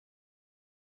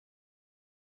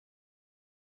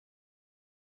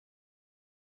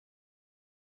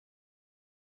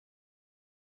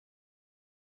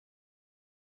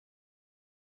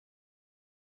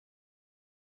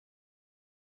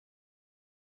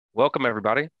Welcome,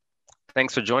 everybody.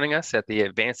 Thanks for joining us at the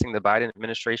Advancing the Biden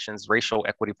Administration's Racial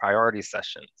Equity Priority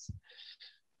Sessions.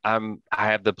 I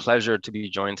have the pleasure to be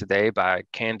joined today by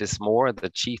Candace Moore, the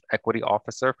Chief Equity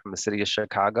Officer from the City of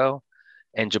Chicago,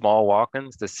 and Jamal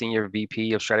Watkins, the Senior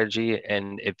VP of Strategy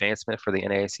and Advancement for the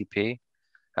NAACP.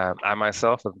 I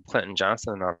myself am Clinton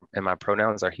Johnson, and my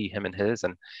pronouns are he, him, and his,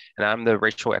 and I'm the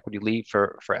Racial Equity Lead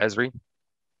for Esri.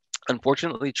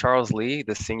 Unfortunately, Charles Lee,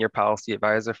 the Senior Policy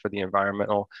Advisor for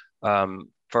environmental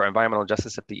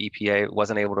justice at the EPA,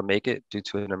 wasn't able to make it due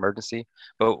to an emergency.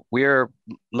 But we're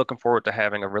looking forward to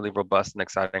having a really robust and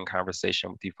exciting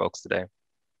conversation with you folks today.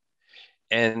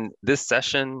 And this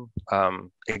session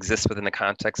exists within the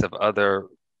context of other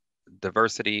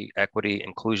diversity, equity,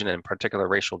 inclusion, and in particular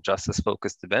racial justice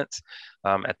focused events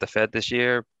at the Fed this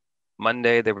year.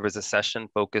 Monday, there was a session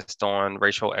focused on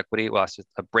racial equity. Well, it's just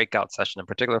a breakout session in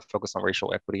particular focused on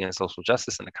racial equity and social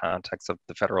justice in the context of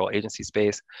the federal agency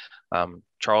space.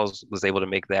 Charles was able to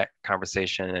make that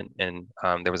conversation, and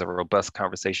there was a robust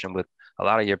conversation with a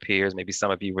lot of your peers. Maybe some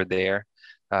of you were there.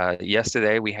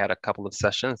 Yesterday, we had a couple of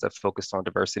sessions that focused on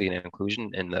diversity and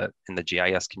inclusion in the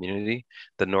GIS community,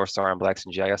 the North Star and Blacks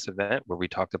in GIS event, where we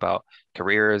talked about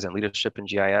careers and leadership in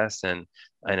GIS, and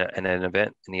an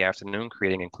event in the afternoon,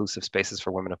 creating inclusive spaces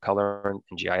for women of color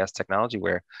in GIS technology,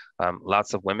 where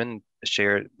lots of women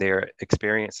shared their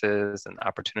experiences and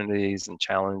opportunities and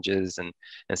challenges and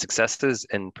successes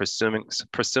in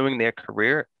pursuing their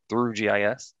career through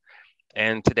GIS.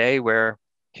 And today we're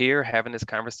here having this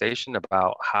conversation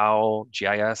about how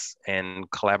GIS and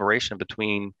collaboration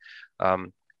between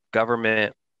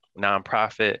government,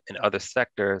 nonprofit, and other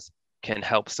sectors can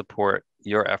help support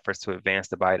your efforts to advance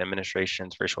the Biden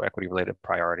administration's racial equity related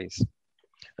priorities.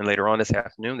 And later on this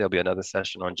afternoon, there'll be another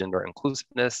session on gender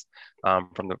inclusiveness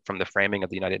from the framing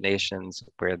of the United Nations,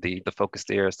 where the focus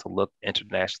there is to look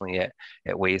internationally at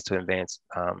ways to advance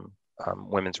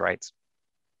women's rights.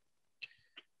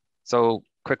 So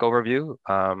quick overview.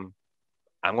 I'm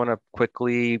going to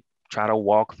quickly try to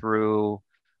walk through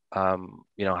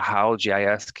how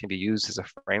GIS can be used as a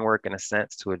framework in a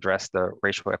sense to address the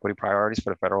racial equity priorities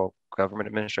for the federal government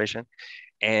administration.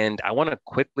 And I want to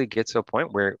quickly get to a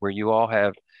point where you all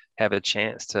have a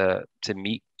chance to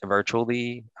meet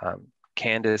virtually.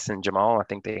 Candace and Jamal, I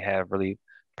think they have really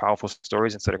powerful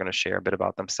stories, and so they're going to share a bit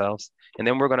about themselves. And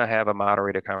then we're going to have a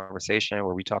moderated conversation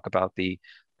where we talk about the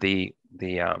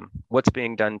what's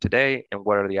being done today and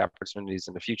what are the opportunities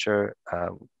in the future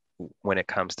when it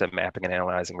comes to mapping and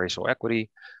analyzing racial equity,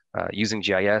 using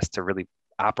GIS to really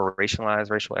operationalize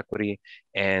racial equity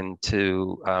and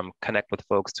to connect with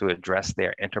folks to address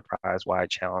their enterprise-wide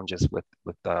challenges with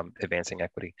advancing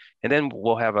equity. And then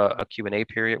we'll have a Q&A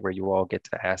period where you all get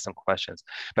to ask some questions.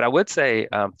 But I would say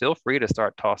feel free to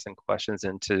start tossing questions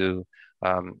into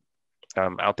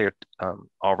out there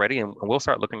already, and we'll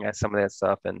start looking at some of that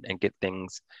stuff and get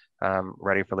things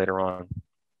ready for later on.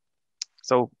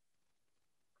 So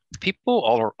people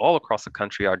all across the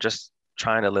country are just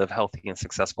trying to live healthy and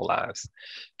successful lives.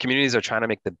 Communities are trying to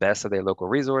make the best of their local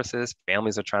resources.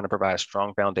 Families are trying to provide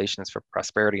strong foundations for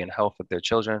prosperity and health of their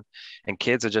children, and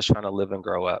kids are just trying to live and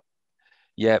grow up.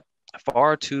 Yet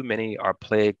far too many are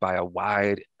plagued by a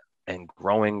wide and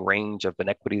growing range of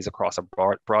inequities across a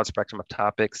broad spectrum of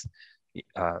topics.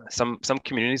 Some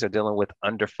communities are dealing with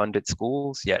underfunded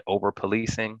schools, yet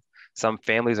over-policing. Some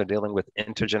families are dealing with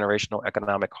intergenerational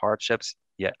economic hardships,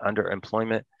 yet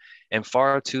underemployment. And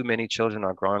far too many children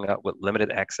are growing up with limited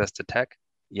access to tech,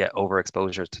 yet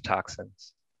overexposure to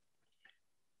toxins.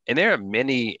 And there are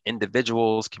many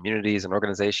individuals, communities, and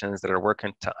organizations that are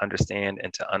working to understand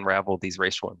and to unravel these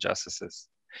racial injustices.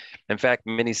 In fact,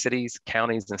 many cities,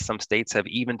 counties, and some states have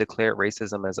even declared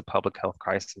racism as a public health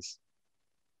crisis.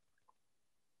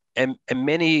 And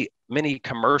many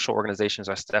commercial organizations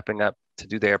are stepping up to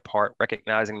do their part,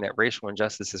 recognizing that racial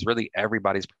injustice is really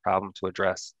everybody's problem to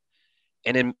address.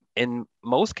 And in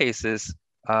most cases,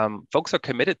 folks are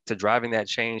committed to driving that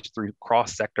change through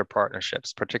cross-sector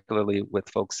partnerships, particularly with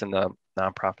folks in the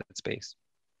nonprofit space.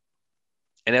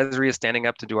 And Esri is standing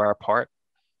up to do our part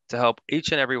to help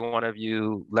each and every one of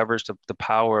you leverage the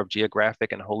power of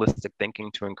geographic and holistic thinking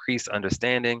to increase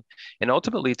understanding and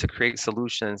ultimately to create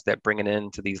solutions that bring an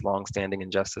end to these longstanding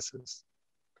injustices.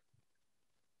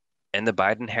 And the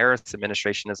Biden-Harris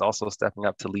administration is also stepping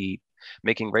up to lead,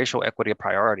 making racial equity a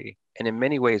priority, and in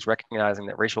many ways recognizing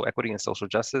that racial equity and social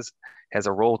justice has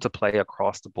a role to play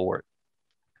across the board.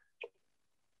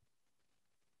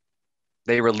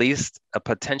 They released a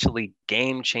potentially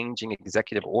game-changing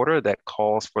executive order that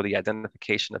calls for the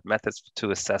identification of methods to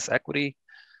assess equity.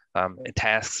 It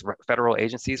tasks federal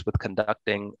agencies with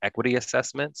conducting equity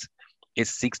assessments It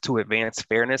seeks to advance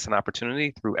fairness and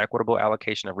opportunity through equitable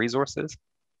allocation of resources.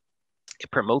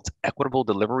 It promotes equitable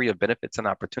delivery of benefits and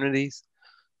opportunities.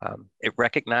 It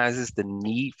recognizes the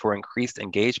need for increased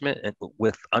engagement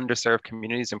with underserved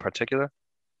communities in particular.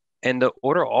 And the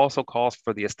order also calls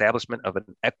for the establishment of an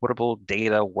equitable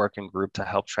data working group to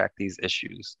help track these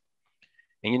issues.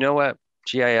 And you know what?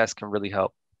 GIS can really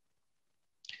help.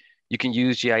 You can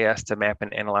use GIS to map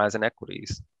and analyze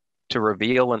inequities, to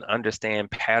reveal and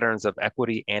understand patterns of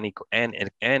equity and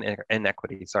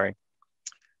inequity. Sorry,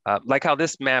 like how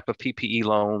this map of PPE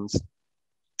loans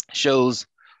shows,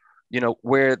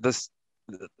 where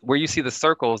you see the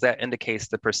circles that indicates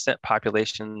the percent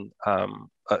population,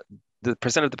 the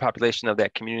percent of the population of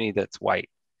that community that's white.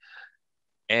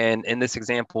 And in this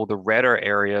example, the redder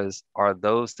areas are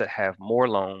those that have more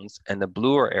loans, and the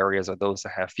bluer areas are those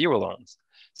that have fewer loans.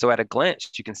 So at a glance,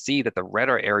 you can see that the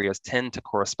redder areas tend to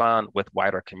correspond with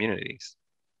whiter communities.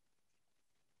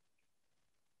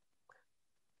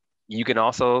 You can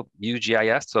also use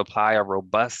GIS to apply a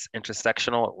robust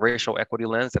intersectional racial equity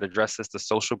lens that addresses the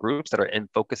social groups that are in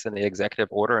focus in the executive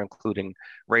order, including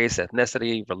race,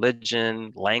 ethnicity,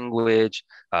 religion, language,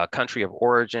 country of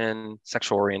origin,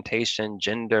 sexual orientation,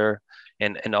 gender,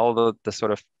 and all the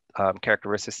sort of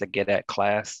characteristics that get at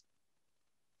class.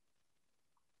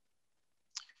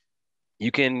 You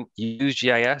can use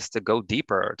GIS to go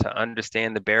deeper to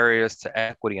understand the barriers to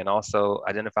equity and also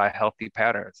identify healthy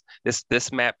patterns.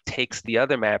 This map takes the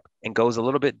other map and goes a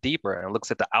little bit deeper and looks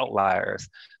at the outliers.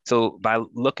 So by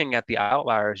looking at the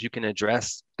outliers, you can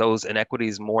address those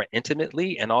inequities more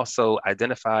intimately and also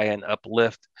identify and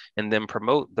uplift and then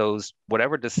promote those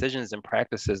whatever decisions and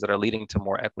practices that are leading to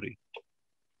more equity.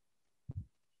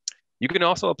 You can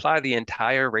also apply the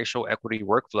entire racial equity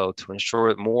workflow to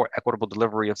ensure more equitable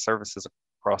delivery of services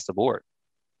across the board.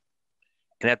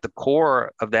 And at the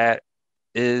core of that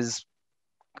is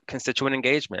constituent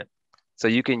engagement. So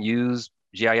you can use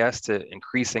GIS to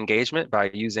increase engagement by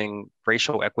using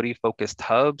racial equity focused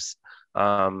hubs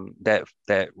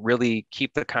that really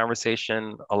keep the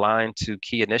conversation aligned to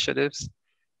key initiatives,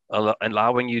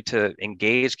 allowing you to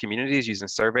engage communities using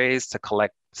surveys to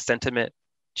collect sentiment,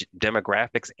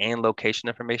 demographics, and location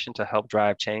information to help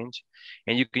drive change.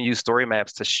 And you can use story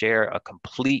maps to share a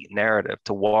complete narrative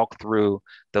to walk through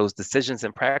those decisions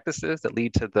and practices that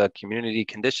lead to the community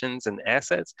conditions and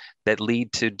assets that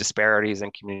lead to disparities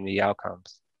in community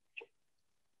outcomes.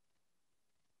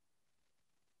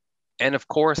 And of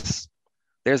course,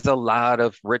 there's a lot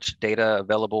of rich data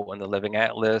available in the Living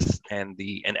Atlas and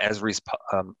Esri's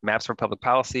maps for public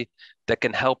policy that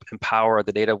can help empower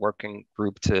the data working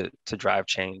group to drive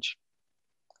change.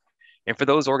 And for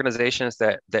those organizations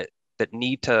that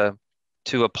need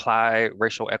to apply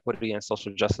racial equity and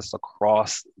social justice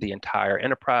across the entire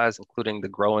enterprise, including the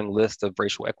growing list of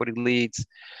racial equity leads,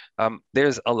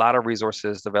 there's a lot of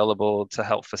resources available to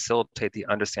help facilitate the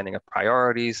understanding of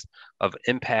priorities, of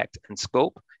impact and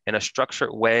scope in a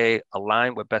structured way,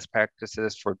 aligned with best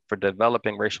practices for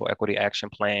developing racial equity action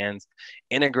plans,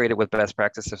 integrated with best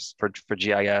practices for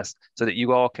GIS, so that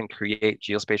you all can create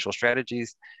geospatial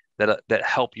strategies that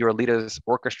help your leaders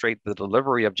orchestrate the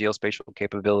delivery of geospatial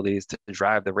capabilities to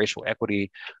drive the racial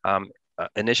equity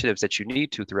initiatives that you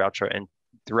need to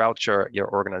throughout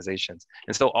your organizations.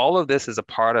 And so all of this is a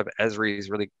part of Esri's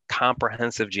really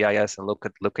comprehensive GIS and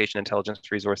location intelligence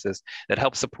resources that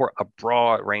help support a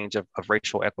broad range of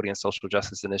racial equity and social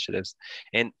justice initiatives.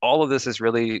 And all of this is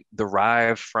really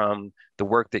derived from the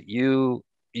work that you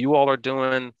all are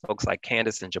doing, folks like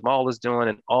Candace and Jamal is doing,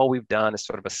 and all we've done is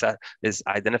sort of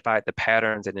identified the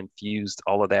patterns and infused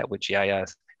all of that with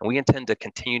GIS. And we intend to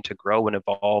continue to grow and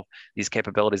evolve these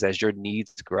capabilities as your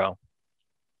needs grow.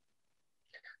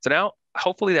 So now,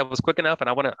 hopefully that was quick enough, and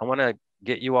I want to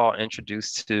get you all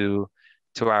introduced to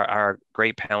our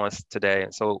great panelists today.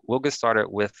 And so we'll get started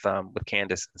with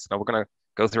Candace. So we're going to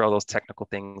go through all those technical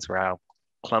things where I'll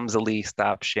clumsily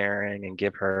stop sharing and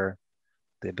give her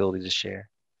the ability to share.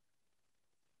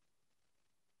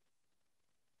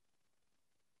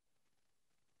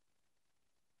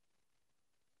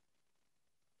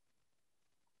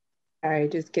 All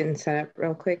right, just getting set up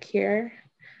real quick here.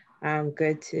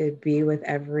 Good to be with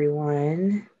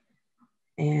everyone.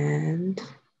 And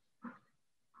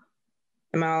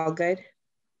am I all good?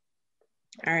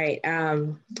 All right.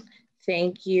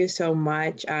 Thank you so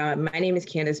much. My name is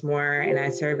Candace Moore, and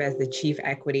I serve as the Chief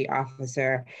Equity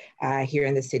Officer here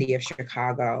in the city of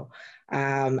Chicago.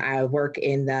 I work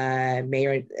in the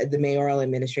mayoral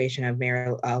administration of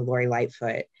Mayor Lori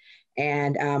Lightfoot.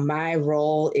 And my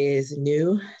role is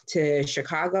new to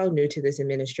Chicago, new to this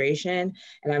administration,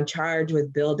 and I'm charged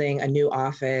with building a new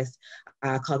office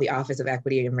called the Office of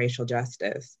Equity and Racial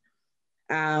Justice.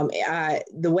 The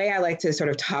way I like to sort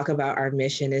of talk about our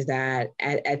mission is that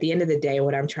at the end of the day,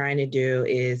 what I'm trying to do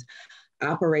is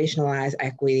operationalize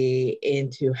equity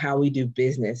into how we do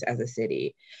business as a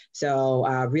city. So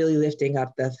really lifting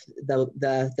up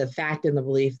the fact and the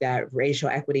belief that racial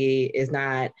equity is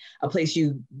not a place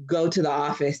you go to the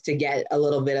office to get a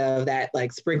little bit of that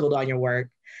like sprinkled on your work.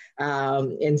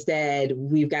 Instead,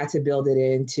 we've got to build it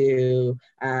into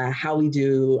how we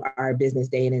do our business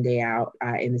day in and day out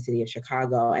in the city of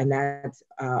Chicago. And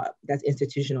that's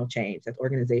institutional change, that's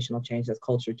organizational change, that's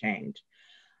culture change.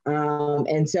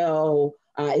 And so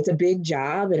it's a big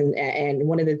job. And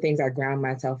one of the things I ground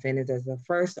myself in is as the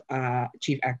first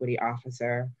chief equity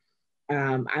officer,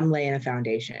 I'm laying a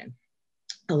foundation.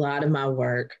 A lot of my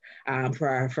work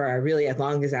for really as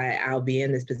long as I'll be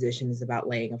in this position is about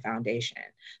laying a foundation.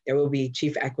 There will be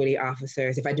chief equity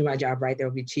officers. If I do my job right, there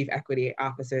will be chief equity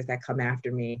officers that come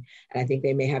after me. And I think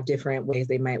they may have different ways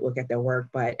they might look at their work,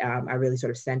 but I really sort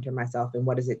of center myself in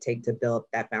what does it take to build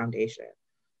that foundation.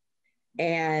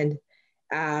 And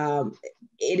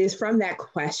it is from that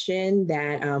question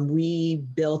that we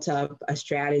built up a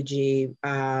strategy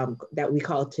that we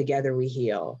call Together We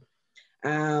Heal.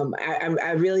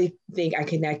 I really think I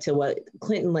connect to what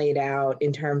Clinton laid out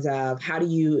in terms of how do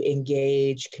you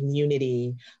engage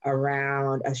community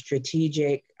around a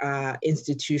strategic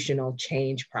institutional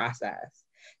change process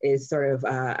is sort of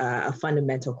a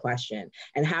fundamental question.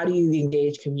 And how do you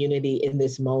engage community in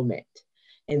this moment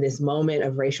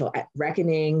of racial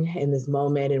reckoning, in this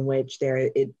moment in which there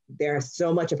is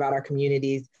so much about our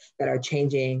communities that are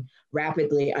changing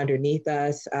rapidly underneath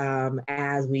us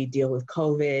as we deal with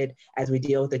COVID, as we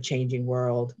deal with the changing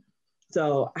world.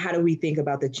 So how do we think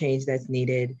about the change that's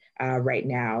needed right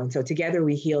now? And so Together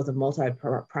We Heal is a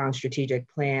multi-pronged strategic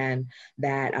plan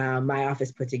that my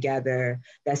office put together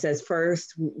that says,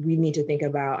 first, we need to think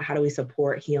about how do we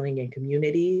support healing in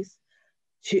communities.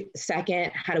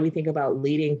 Second, how do we think about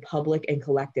leading public and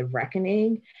collective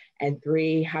reckoning? And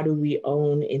three, how do we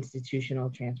own institutional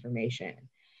transformation?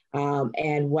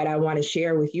 And what I want to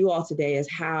share with you all today is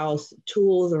how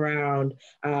tools around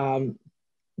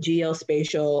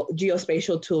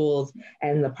geospatial tools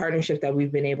and the partnership that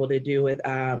we've been able to do with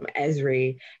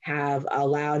Esri have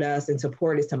allowed us and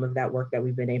supported some of that work that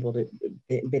we've been able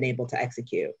to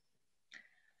execute.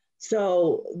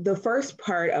 So the first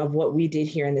part of what we did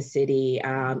here in the city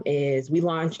is we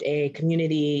launched a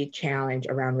community challenge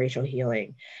around racial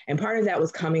healing. And part of that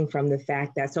was coming from the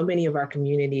fact that so many of our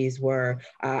communities were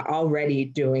already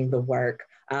doing the work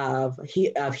of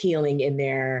healing in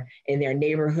their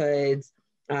neighborhoods,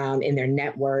 in their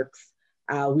networks.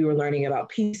 We were learning about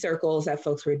peace circles that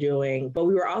folks were doing, but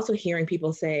we were also hearing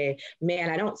people say, man,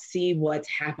 I don't see what's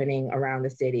happening around the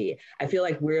city. I feel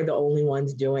like we're the only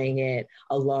ones doing it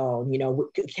alone. You know,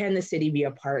 can the city be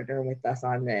a partner with us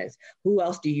on this? Who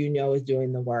else do you know is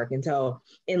doing the work? And so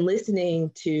in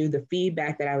listening to the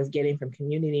feedback that I was getting from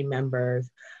community members,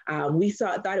 we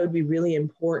thought it would be really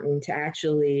important to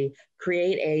actually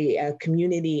create a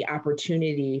community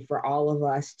opportunity for all of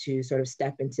us to sort of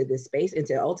step into this space and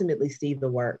to ultimately see the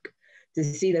work, to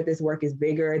see that this work is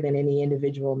bigger than any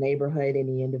individual neighborhood,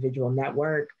 any individual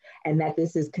network, and that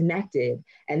this is connected.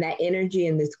 And that energy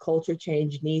and this culture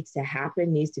change needs to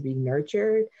happen, needs to be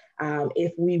nurtured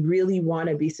if we really want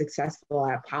to be successful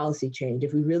at policy change,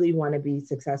 if we really want to be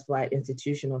successful at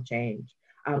institutional change.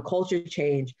 Culture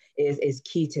change is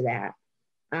key to that.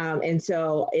 And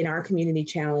so in our community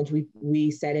challenge,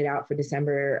 we set it out for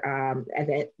December, at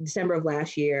the December of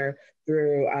last year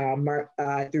through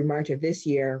March of this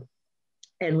year.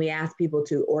 And we asked people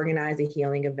to organize a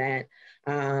healing event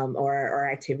or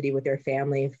activity with their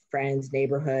family, friends,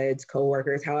 neighborhoods,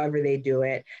 coworkers, however they do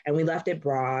it. And we left it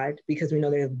broad because we know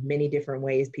there are many different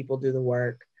ways people do the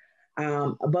work.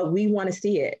 But we want to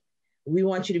see it. We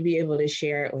want you to be able to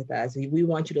share it with us. We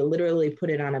want you to literally put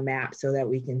it on a map so that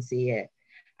we can see it.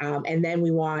 And then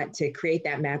we want to create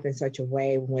that map in such a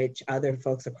way in which other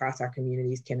folks across our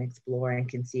communities can explore and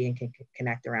can see and can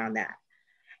connect around that.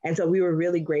 And so we were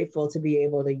really grateful to be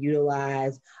able to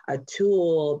utilize a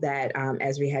tool that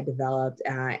Esri had developed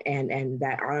and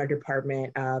that our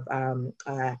department of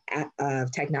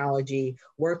technology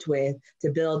worked with to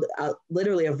build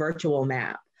literally a virtual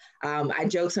map. I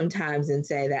joke sometimes and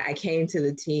say that I came to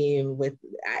the team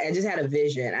I just had a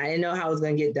vision. I didn't know how it was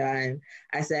going to get done.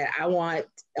 I said, I want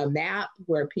a map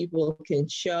where people can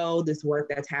show this work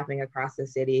that's happening across the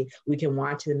city. We can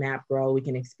watch the map grow. We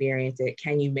can experience it.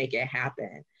 Can you make it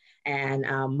happen? And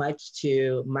much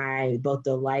to my both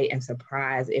delight and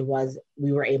surprise,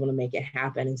 we were able to make it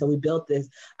happen. And so we built this,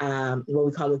 what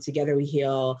we call the Together We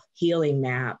Heal healing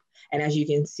map. And as you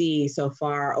can see so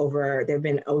far, there have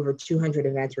been over 200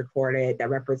 events recorded that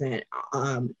represent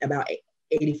about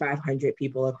 8,500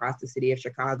 people across the city of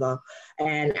Chicago.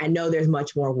 And I know there's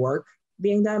much more work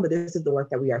being done, but this is the work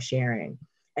that we are sharing.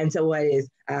 And so what is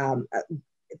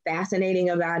fascinating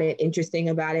about it, interesting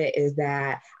about it, is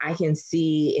that I can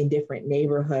see in different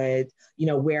neighborhoods,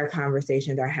 where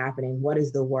conversations are happening. What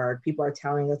is the work? People are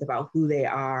telling us about who they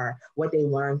are, what they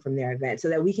learned from their event, so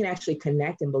that we can actually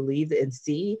connect and believe and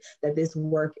see that this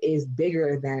work is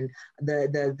bigger than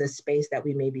the space that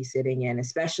we may be sitting in,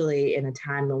 especially in a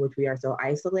time in which we are so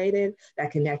isolated.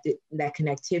 That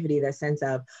connectivity, that sense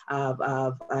of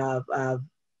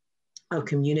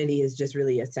community is just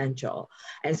really essential.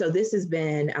 And so this has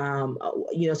been,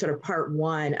 sort of part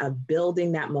one of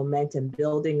building that momentum,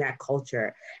 building that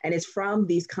culture. And it's from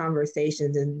these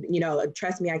conversations. And,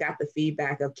 trust me, I got the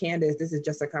feedback of, Candace, this is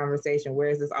just a conversation. Where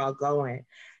is this all going?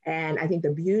 And I think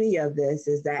the beauty of this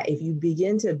is that if you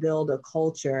begin to build a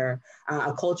culture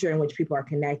in which people are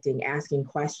connecting, asking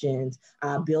questions,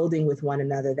 building with one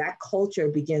another, that culture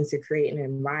begins to create an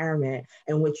environment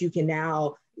in which you can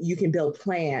build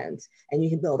plans, and you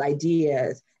can build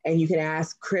ideas, and you can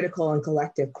ask critical and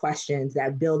collective questions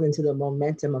that build into the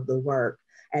momentum of the work.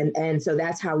 And so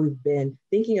that's how we've been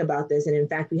thinking about this. And in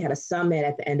fact, we had a summit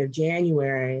at the end of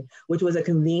January, which was a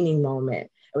convening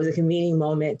moment. It was a convening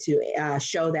moment to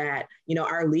show that,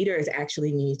 our leaders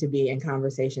actually need to be in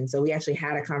conversation. So we actually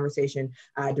had a conversation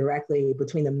directly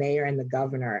between the mayor and the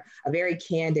governor, a very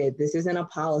candid, this isn't a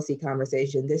policy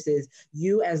conversation. This is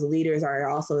you as leaders are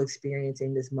also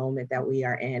experiencing this moment that we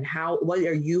are in. What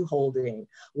are you holding?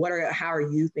 How are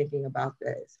you thinking about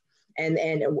this? And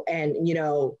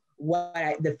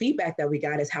the feedback that we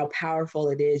got is how powerful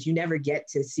it is. You never get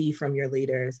to see from your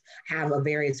leaders, have a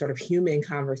very sort of human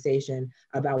conversation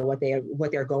about what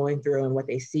they're going through and what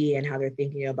they see and how they're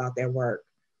thinking about their work.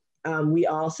 We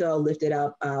also lifted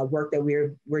up work that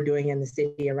we're doing in the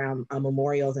city around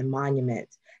memorials and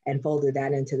monuments, and folded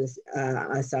that into this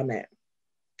summit.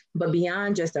 But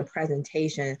beyond just a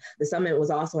presentation, the summit was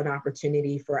also an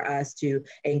opportunity for us to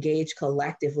engage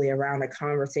collectively around a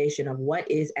conversation of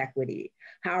what is equity?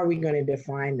 How are we going to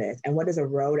define this? And what is a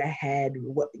road ahead?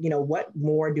 What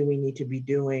more do we need to be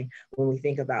doing when we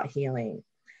think about healing?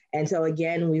 And so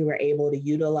again, we were able to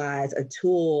utilize a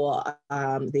tool,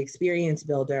 the experience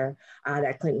builder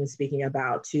that Clinton was speaking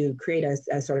about, to create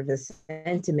a sort of a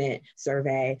sentiment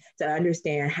survey to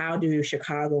understand how do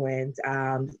Chicagoans,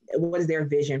 what is their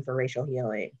vision for racial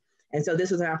healing? And so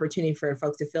this was an opportunity for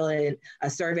folks to fill in a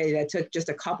survey that took just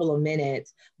a couple of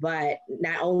minutes, but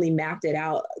not only mapped it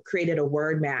out, created a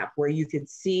word map where you could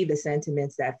see the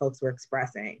sentiments that folks were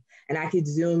expressing. And I could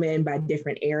zoom in by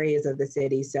different areas of the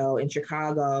city. So in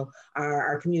Chicago,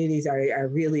 our communities are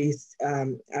really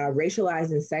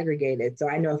racialized and segregated. So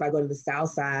I know if I go to the South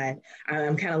Side,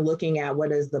 I'm kind of looking at what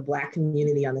does the Black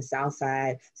community on the South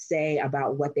Side say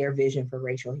about what their vision for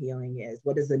racial healing is?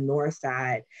 What does the North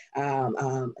Side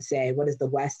say? What does the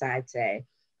West Side say?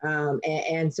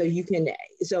 And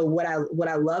so what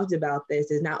I loved about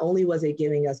this is not only was it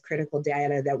giving us critical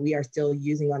data that we are still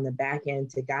using on the back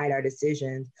end to guide our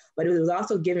decisions, but it was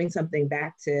also giving something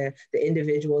back to the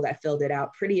individual that filled it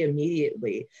out pretty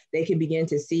immediately. They could begin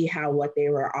to see how what they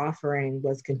were offering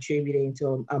was contributing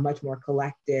to a much more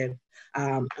collective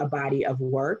a body of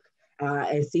work,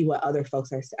 and see what other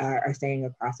folks are saying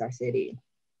across our city.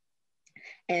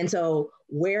 And so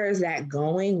where is that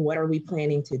going? What are we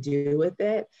planning to do with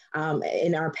it?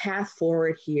 In our path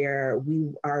forward here, we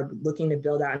are looking to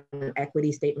build out an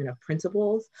equity statement of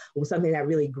principles, something that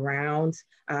really grounds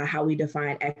how we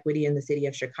define equity in the city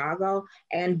of Chicago,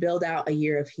 and build out a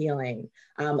year of healing.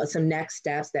 Some next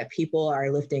steps that people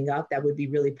are lifting up that would be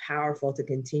really powerful to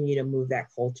continue to move that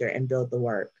culture and build the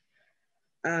work.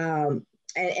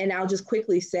 And I'll just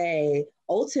quickly say,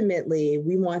 ultimately,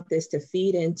 we want this to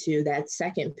feed into that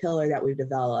second pillar that we've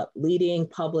developed, leading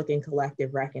public and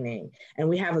collective reckoning. And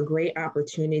we have a great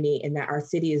opportunity in that our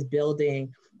city is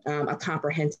building a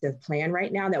comprehensive plan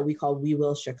right now that we call We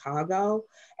Will Chicago.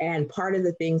 And some of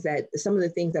the things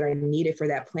that are needed for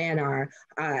that plan are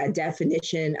a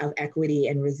definition of equity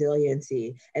and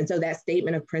resiliency. And so that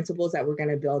statement of principles that we're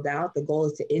going to build out, the goal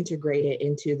is to integrate it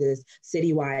into this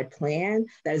citywide plan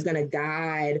that is going to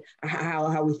guide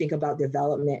how we think about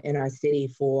development in our city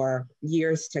for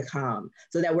years to come,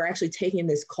 so that we're actually taking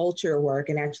this culture work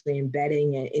and actually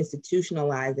embedding it,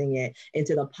 institutionalizing it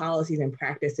into the policies and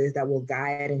practices that will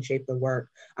guide and shape the work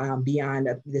beyond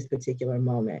this particular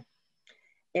moment.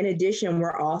 In addition,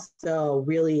 we're also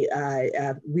really,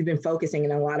 we've been focusing,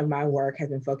 and a lot of my work has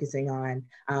been focusing on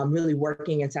really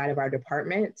working inside of our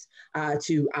departments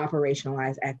to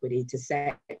operationalize equity, to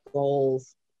set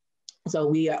goals. So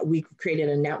we created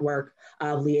a network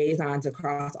of liaisons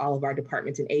across all of our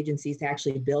departments and agencies to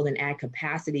actually build and add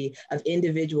capacity of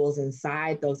individuals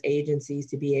inside those agencies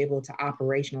to be able to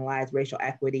operationalize racial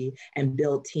equity and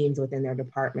build teams within their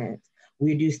departments.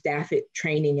 We do staff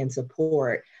training and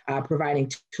support,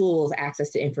 providing tools, access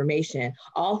to information,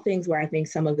 all things where I think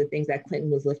some of the things that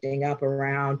Clinton was lifting up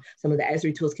around some of the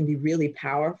Esri tools can be really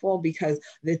powerful, because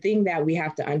the thing that we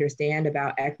have to understand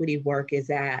about equity work is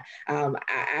that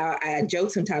I joke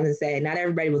sometimes and say, not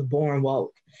everybody was born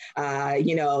woke.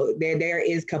 There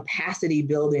is capacity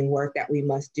building work that we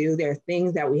must do. There are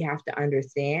things that we have to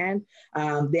understand.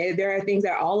 There are things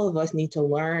that all of us need to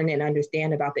learn and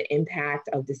understand about the impact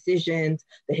of decisions,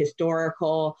 the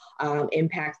historical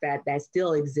impacts that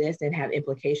still exist and have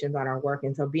implications on our work.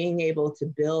 And so being able to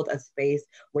build a space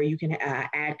where you can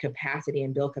add capacity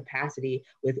and build capacity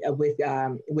with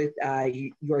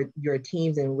your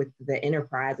teams and with the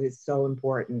enterprise is so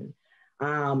important.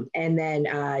 And then,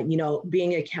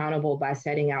 being accountable by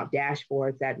setting out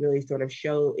dashboards that really sort of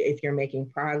show if you're making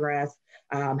progress,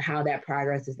 how that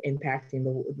progress is impacting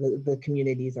the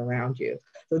communities around you.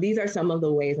 So these are some of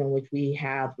the ways in which we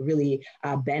have really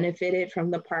benefited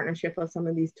from the partnership of some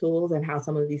of these tools, and how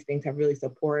some of these things have really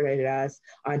supported us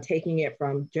on taking it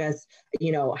from just,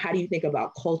 how do you think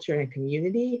about culture and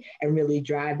community, and really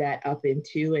drive that up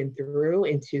into and through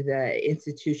into the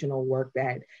institutional work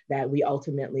that we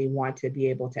ultimately want to be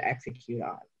able to execute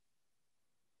on.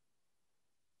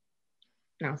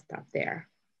 And I'll stop there.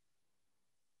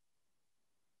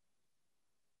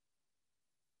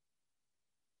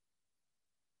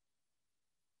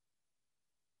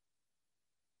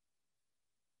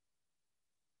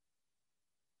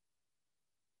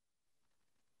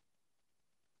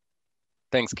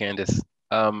 Thanks, Candace.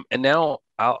 And now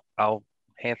I'll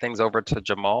hand things over to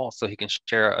Jamal so he can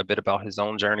share a bit about his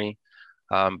own journey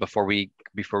before we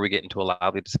get into a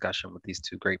lively discussion with these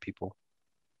two great people.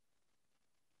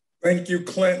 Thank you,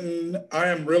 Clinton. I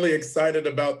am really excited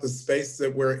about the space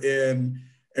that we're in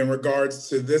regards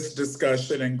to this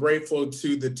discussion, and grateful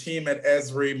to the team at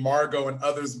Esri, Margot, and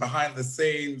others behind the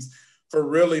scenes for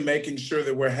really making sure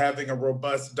that we're having a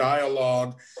robust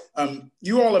dialogue.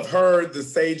 You all have heard the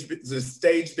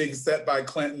stage being set by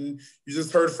Clinton. You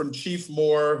just heard from Chief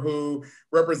Moore, who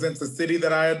represents a city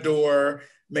that I adore,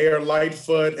 Mayor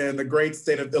Lightfoot, and the great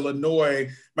state of Illinois.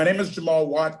 My name is Jamal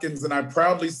Watkins, and I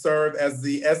proudly serve as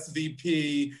the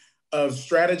SVP of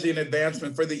Strategy and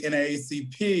Advancement for the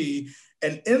NAACP.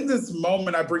 And in this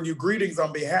moment, I bring you greetings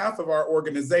on behalf of our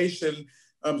organization,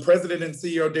 President and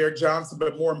CEO Derek Johnson,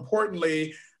 but more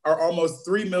importantly, our almost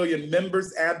 3 million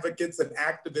members, advocates, and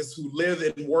activists who live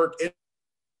and work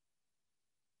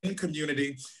in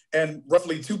community, and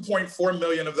roughly 2.4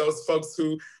 million of those folks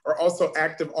who are also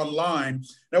active online.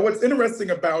 Now, what's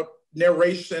interesting about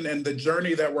narration and the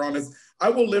journey that we're on is, I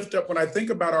will lift up, when I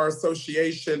think about our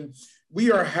association,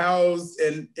 we are housed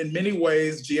in many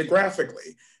ways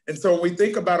geographically. And so when we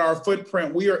think about our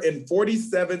footprint, we are in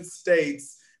 47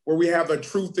 states where we have a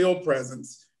true field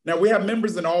presence. Now, we have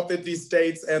members in all 50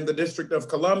 states and the District of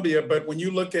Columbia, but when you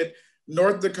look at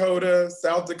North Dakota,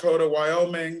 South Dakota,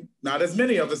 Wyoming, not as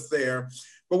many of us there.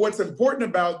 But what's important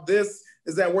about this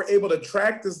is that we're able to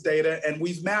track this data, and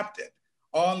we've mapped it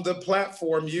on the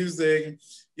platform using,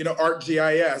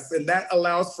 ArcGIS. And that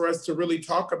allows for us to really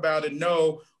talk about and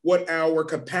know what our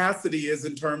capacity is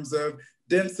in terms of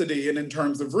density and in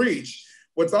terms of reach.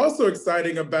 What's also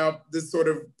exciting about this sort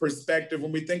of perspective,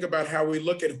 when we think about how we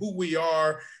look at who we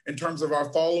are in terms of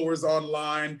our followers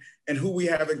online and who we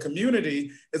have in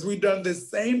community, is we've done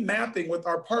this same mapping with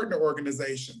our partner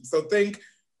organizations. So think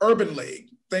Urban League,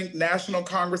 think National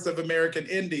Congress of American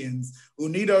Indians,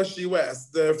 Unidos US,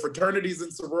 the fraternities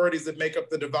and sororities that make up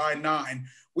the Divine Nine.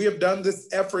 We have done this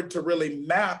effort to really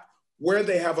map where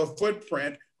they have a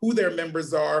footprint, who their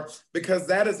members are, because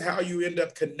that is how you end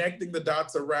up connecting the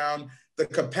dots around the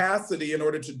capacity in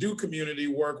order to do community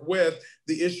work with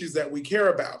the issues that we care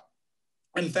about.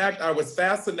 In fact, I was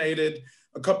fascinated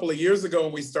a couple of years ago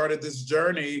when we started this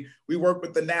journey. We worked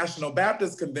with the National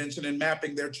Baptist Convention in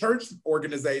mapping their church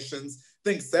organizations.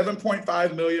 Think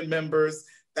 7.5 million members,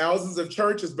 thousands of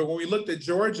churches. But when we looked at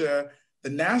Georgia, the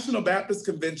National Baptist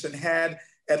Convention had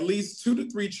at least 2 to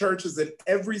 3 churches in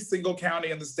every single county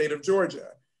in the state of Georgia.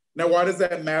 Now, why does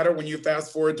that matter when you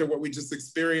fast forward to what we just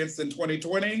experienced in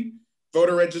 2020?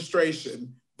 Voter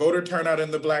registration, voter turnout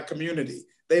in the Black community.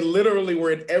 They literally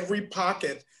were in every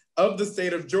pocket of the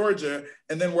state of Georgia,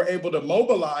 and then were able to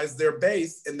mobilize their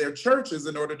base in their churches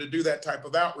in order to do that type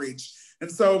of outreach.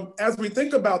 And so as we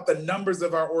think about the numbers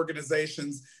of our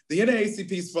organizations, the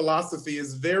NAACP's philosophy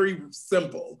is very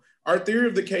simple. Our theory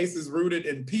of the case is rooted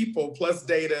in people plus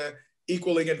data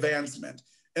equaling advancement.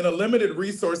 In a limited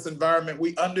resource environment,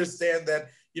 we understand that,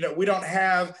 we don't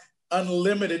have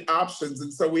unlimited options.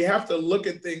 And so we have to look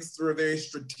at things through a very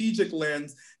strategic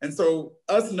lens. And so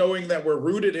us knowing that we're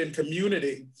rooted in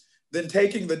community, then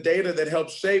taking the data that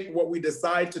helps shape what we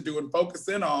decide to do and focus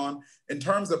in on in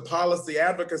terms of policy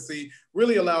advocacy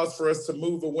really allows for us to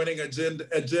move a winning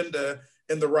agenda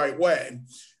in the right way.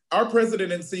 Our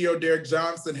president and CEO, Derek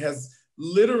Johnson, has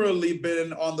literally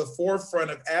been on the forefront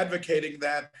of advocating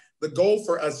that the goal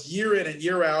for us year in and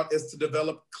year out is to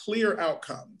develop clear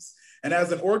outcomes. And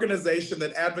as an organization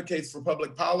that advocates for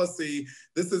public policy,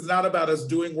 this is not about us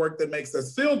doing work that makes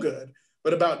us feel good,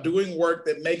 but about doing work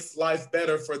that makes life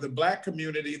better for the Black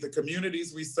community, the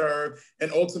communities we serve,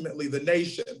 and ultimately the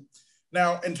nation.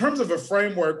 Now, in terms of a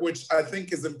framework, which I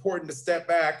think is important to step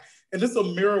back, and this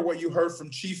will mirror what you heard from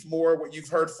Chief Moore, what you've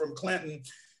heard from Clinton,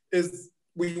 is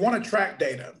we want to track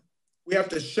data. We have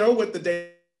to show what the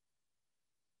data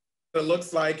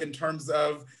looks like in terms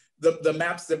of the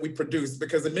maps that we produce,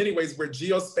 because in many ways we're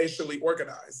geospatially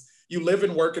organized. You live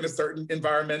and work in a certain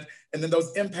environment, and then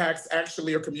those impacts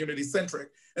actually are community centric.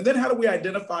 And then how do we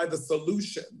identify the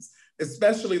solutions,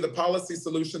 especially the policy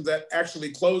solutions that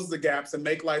actually close the gaps and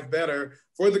make life better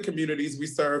for the communities we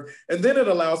serve? And then it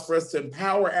allows for us to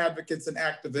empower advocates and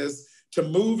activists to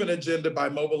move an agenda by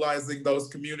mobilizing those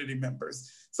community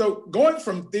members. So going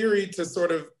from theory to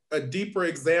sort of a deeper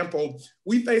example,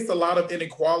 we face a lot of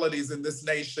inequalities in this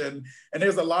nation, and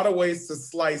there's a lot of ways to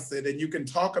slice it, and you can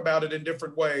talk about it in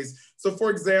different ways. So for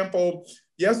example,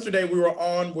 yesterday we were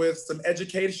on with some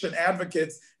education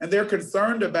advocates, and they're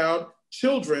concerned about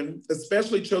children,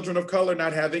 especially children of color,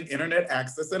 not having internet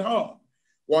access at home.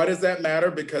 Why does that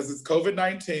matter? Because it's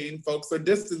COVID-19, folks are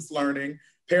distance learning,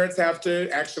 parents have to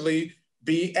actually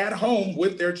be at home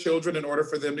with their children in order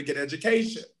for them to get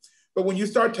education. But when you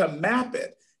start to map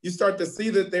it, you start to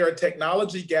see that there are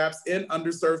technology gaps in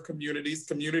underserved communities,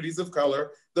 communities of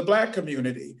color, the Black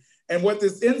community. And what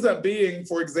this ends up being,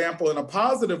 for example, in a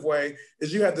positive way,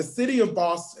 is you had the city of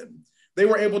Boston. They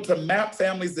were able to map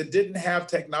families that didn't have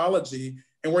technology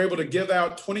and were able to give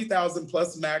out 20,000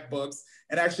 plus MacBooks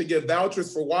and actually give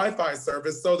vouchers for Wi-Fi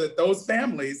service so that those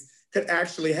families could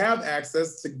actually have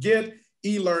access to get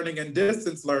e-learning and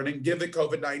distance learning given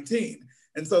COVID-19.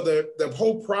 And so the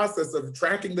whole process of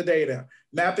tracking the data,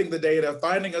 mapping the data,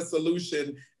 finding a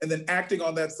solution, and then acting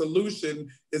on that solution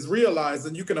is realized.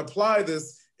 And you can apply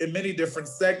this in many different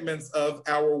segments of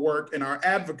our work and our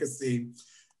advocacy.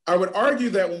 I would argue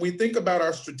that when we think about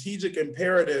our strategic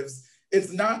imperatives,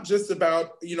 it's not just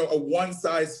about, a one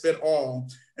size fit all.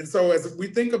 And so as we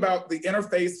think about the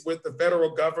interface with the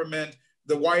federal government,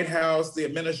 the White House, the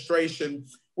administration,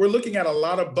 we're looking at a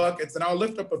lot of buckets, and I'll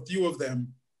lift up a few of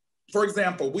them. For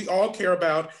example, we all care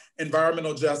about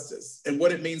environmental justice and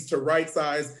what it means to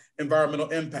right-size environmental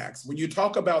impacts. When you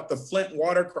talk about the Flint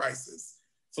water crisis,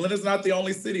 Flint is not the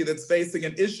only city that's facing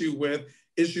an issue with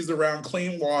issues around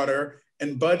clean water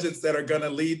and budgets that are going to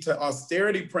lead to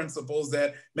austerity principles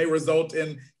that may result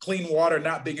in clean water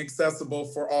not being accessible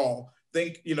for all.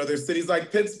 Think, there's cities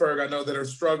like Pittsburgh, I know, that are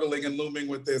struggling and looming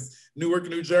with this, Newark,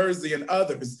 New Jersey, and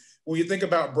others. When you think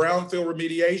about brownfield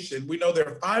remediation, we know there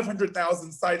are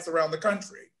 500,000 sites around the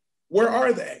country. Where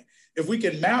are they? If we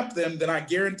can map them, then I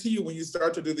guarantee you when you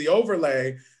start to do the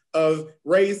overlay of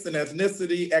race and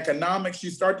ethnicity, economics, you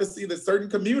start to see that certain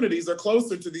communities are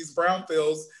closer to these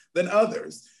brownfields than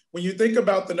others. When you think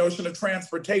about the notion of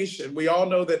transportation, we all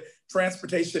know that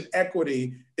transportation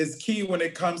equity is key when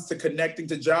it comes to connecting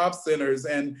to job centers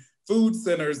and food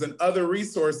centers and other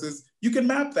resources. You can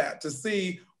map that to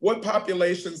see what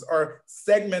populations are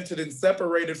segmented and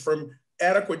separated from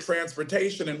adequate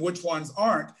transportation and which ones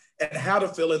aren't, and how to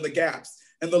fill in the gaps.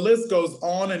 And the list goes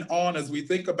on and on as we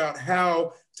think about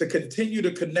how to continue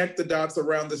to connect the dots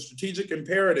around the strategic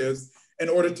imperatives in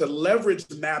order to leverage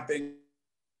mapping,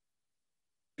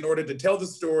 in order to tell the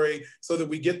story so that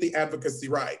we get the advocacy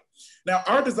right. Now,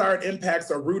 our desired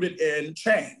impacts are rooted in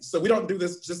change. So we don't do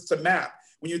this just to map.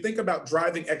 When you think about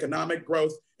driving economic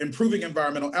growth, improving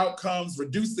environmental outcomes,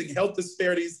 reducing health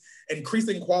disparities,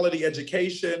 increasing quality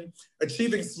education,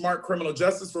 achieving smart criminal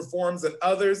justice reforms, and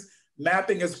others,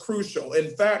 mapping is crucial.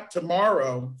 In fact,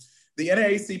 tomorrow, the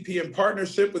NAACP, in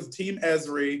partnership with Team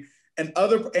Esri and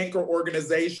other anchor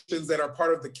organizations that are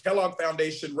part of the Kellogg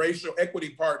Foundation Racial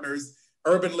Equity Partners,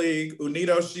 Urban League,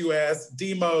 Unidos US,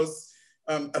 Demos,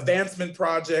 Advancement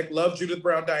Project, Love Judith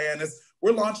Brown Dianis,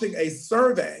 we're launching a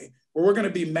survey where we're going to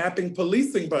be mapping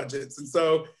policing budgets. And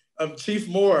so Chief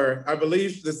Moore, I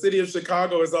believe the city of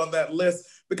Chicago is on that list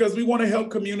because we want to help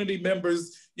community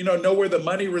members, know where the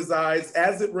money resides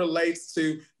as it relates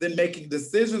to then making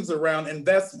decisions around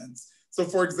investments. So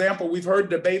for example, we've heard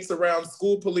debates around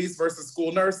school police versus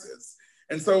school nurses.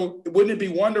 And so wouldn't it be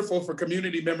wonderful for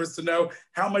community members to know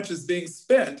how much is being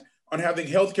spent on having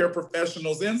healthcare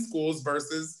professionals in schools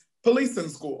versus police in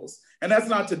schools? And that's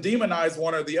not to demonize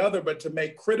one or the other, but to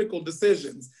make critical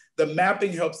decisions. The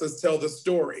mapping helps us tell the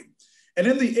story. And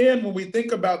in the end, when we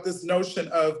think about this notion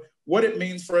of what it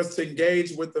means for us to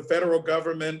engage with the federal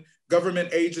government,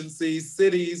 government agencies,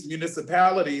 cities,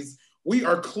 municipalities, we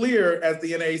are clear as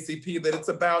the NAACP that it's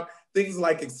about things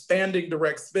like expanding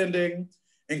direct spending,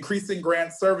 increasing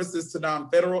grant services to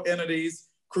non-federal entities,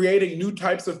 creating new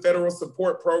types of federal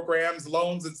support programs,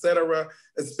 loans, et cetera,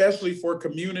 especially for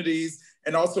communities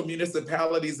and also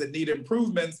municipalities that need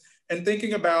improvements, and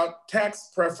thinking about tax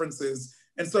preferences.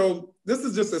 And so this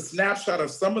is just a snapshot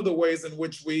of some of the ways in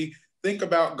which we think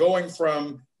about going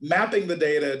from mapping the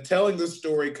data, telling the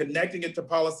story, connecting it to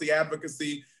policy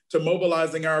advocacy, to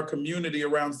mobilizing our community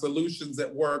around solutions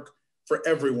that work for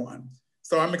everyone.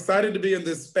 So I'm excited to be in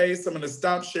this space. I'm going to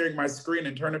stop sharing my screen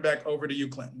and turn it back over to you,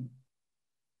 Clinton.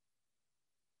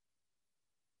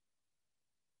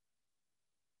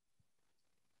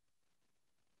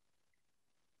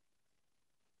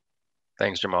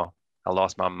 Thanks, Jamal. I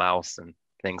lost my mouse and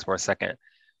things for a second.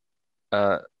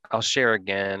 I'll share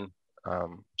again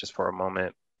just for a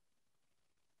moment.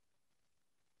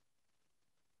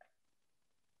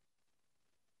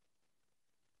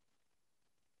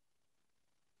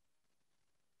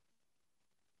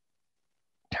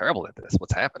 Terrible at this.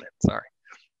 What's happening? Sorry.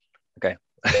 Okay.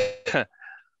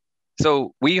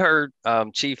 So we heard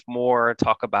Chief Moore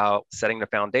talk about setting the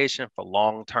foundation for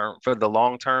the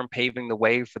long term, paving the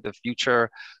way for the future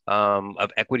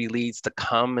of equity leads to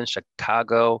come in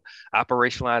Chicago,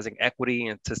 operationalizing equity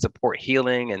and to support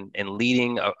healing and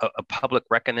leading a public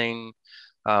reckoning.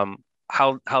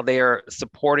 How they are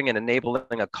supporting and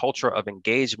enabling a culture of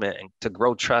engagement and to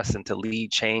grow trust and to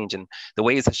lead change, and the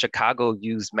ways that Chicago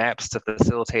used maps to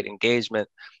facilitate engagement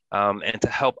and to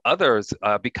help others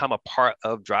become a part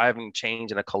of driving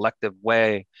change in a collective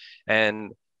way.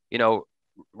 And,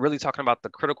 really talking about the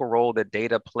critical role that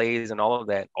data plays and all of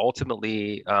that,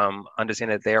 ultimately understand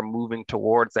that they're moving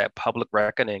towards that public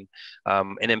reckoning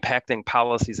and impacting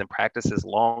policies and practices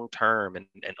long-term and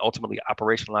ultimately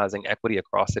operationalizing equity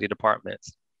across city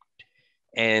departments.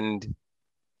 And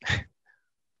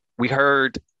we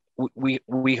heard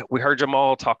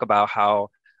Jamal talk about how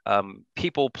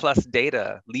people plus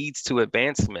data leads to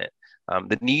advancement.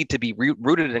 The need to be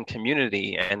rooted in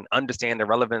community and understand the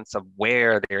relevance of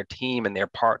where their team and their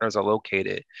partners are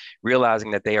located,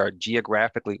 realizing that they are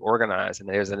geographically organized and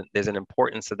there's an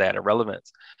importance to that and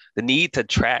relevance. The need to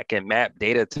track and map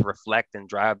data to reflect and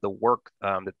drive the work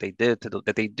that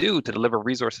they do to deliver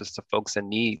resources to folks in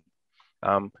need.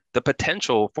 The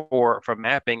potential for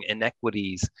mapping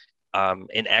inequities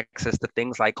in access to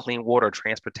things like clean water,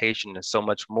 transportation, and so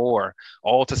much more,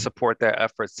 all to support their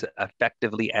efforts to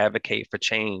effectively advocate for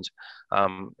change.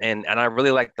 And I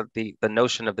really like the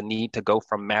notion of the need to go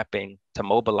from mapping to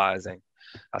mobilizing.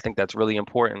 I think that's really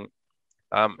important.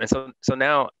 And so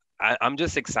now I'm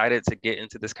just excited to get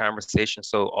into this conversation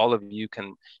so all of you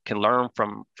can learn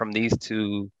from these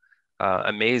two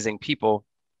amazing people.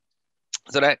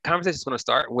 So that conversation is going to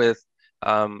start with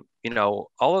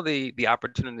all of the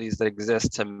opportunities that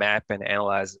exist to map and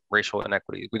analyze racial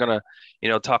inequities. We're going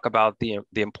to, talk about the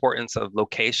importance of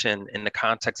location in the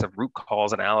context of root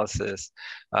cause analysis.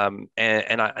 And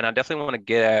I definitely want to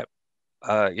get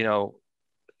at,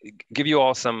 give you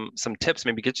all some tips,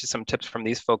 maybe get you some tips from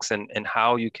these folks and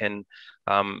how you can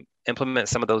implement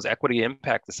some of those equity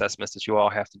impact assessments that you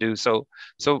all have to do. So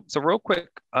real quick,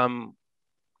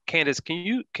 Candace, can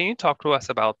you talk to us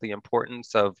about the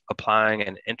importance of applying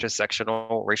an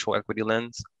intersectional racial equity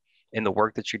lens in the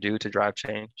work that you do to drive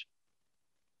change?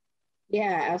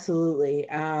 Yeah, absolutely.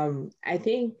 I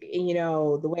think,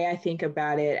 the way I think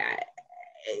about it,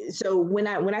 so when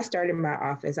I started my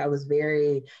office, I was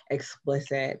very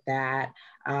explicit that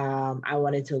I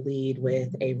wanted to lead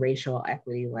with a racial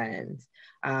equity lens.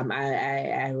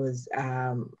 I was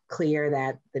clear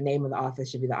that the name of the office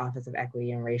should be the Office of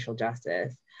Equity and Racial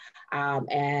Justice.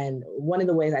 And one of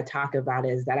the ways I talk about it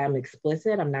is that I'm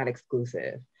explicit, I'm not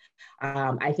exclusive.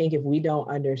 I think if we don't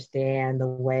understand the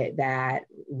way that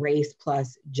race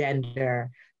plus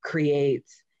gender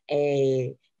creates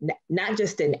a not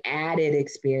just an added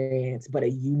experience, but a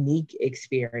unique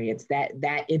experience,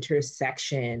 that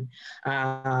intersection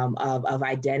of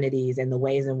identities and the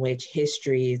ways in which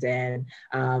histories and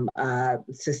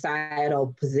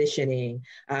societal positioning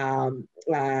come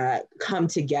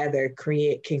together,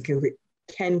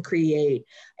 can create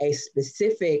a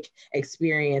specific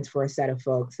experience for a set of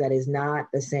folks that is not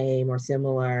the same or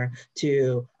similar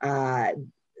to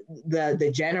the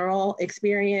general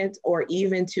experience, or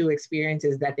even to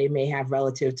experiences that they may have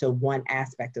relative to one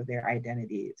aspect of their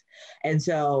identities. And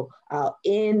so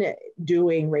in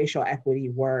doing racial equity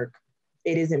work,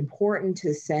 it is important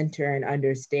to center and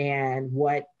understand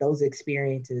what those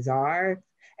experiences are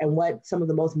and what some of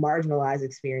the most marginalized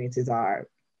experiences are.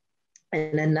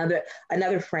 And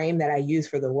another frame that I use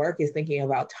for the work is thinking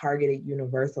about targeted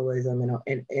universalism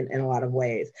in a lot of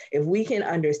ways. If we can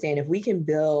understand, if we can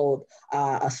build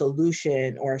a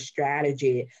solution or a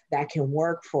strategy that can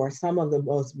work for some of the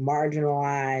most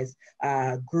marginalized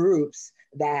groups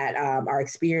that are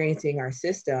experiencing our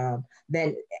system,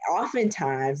 then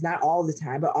oftentimes, not all the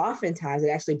time, but oftentimes it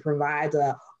actually provides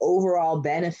a overall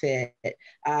benefit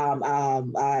to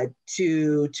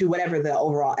whatever the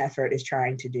overall effort is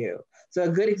trying to do. So a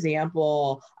good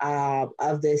example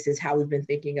of this is how we've been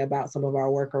thinking about some of our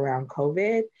work around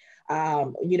COVID.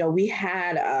 We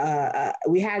had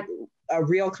a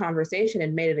real conversation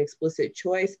and made an explicit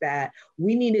choice that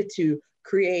we needed to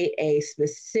create a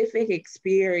specific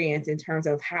experience in terms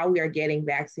of how we are getting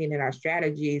vaccine in our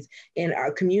strategies in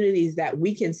our communities that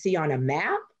we can see on a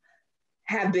map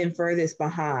have been furthest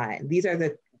behind. These are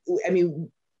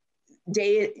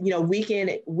week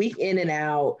in and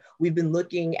out, we've been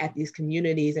looking at these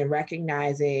communities and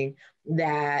recognizing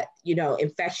that,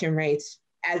 infection rates,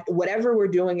 at whatever we're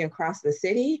doing across the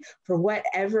city, for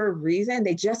whatever reason,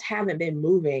 they just haven't been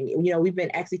moving. We've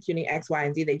been executing X, Y,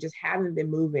 and Z, they just haven't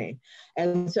been moving.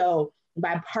 And so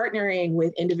by partnering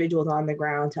with individuals on the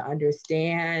ground to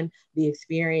understand the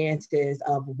experiences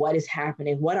of what is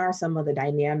happening, what are some of the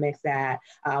dynamics that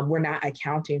we're not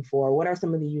accounting for, what are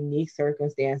some of the unique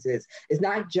circumstances. It's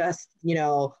not just,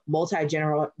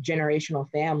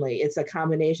 multi-generational family. It's a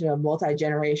combination of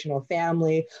multi-generational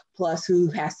family, plus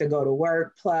who has to go to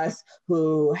work, plus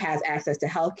who has access to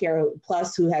healthcare,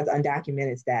 plus who has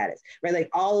undocumented status, right? Like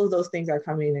all of those things are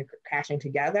coming and crashing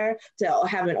together to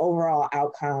have an overall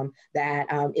outcome that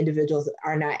individuals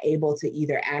are not able to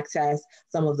either access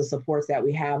some of the supports that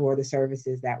we have or the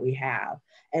services that we have.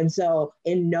 And so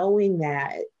in knowing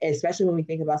that, especially when we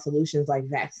think about solutions like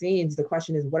vaccines, the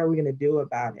question is, what are we going to do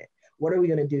about it? What are we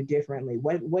going to do differently?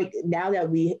 What now that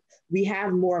we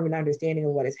have more of an understanding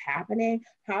of what is happening,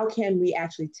 how can we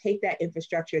actually take that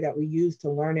infrastructure that we use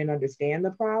to learn and understand the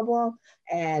problem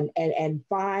and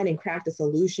find and craft a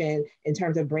solution in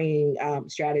terms of bringing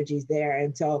strategies there?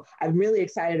 And so I'm really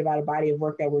excited about a body of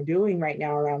work that we're doing right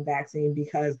now around vaccine,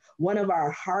 because one of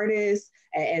our hardest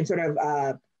and sort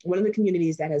of one of the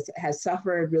communities that has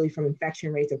suffered really from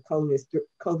infection rates of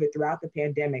COVID throughout the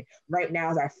pandemic right now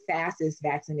is our fastest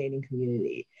vaccinating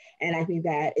community. And I think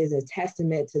that is a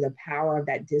testament to the power of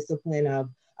that discipline of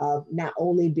not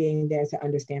only being there to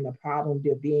understand the problem,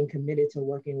 but being committed to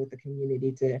working with the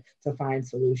community to find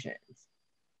solutions.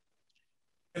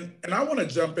 And I want to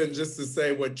jump in just to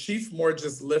say what Chief Moore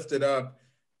just lifted up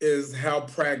is how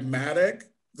pragmatic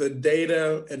the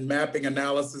data and mapping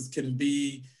analysis can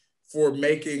be for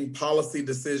making policy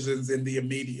decisions in the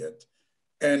immediate.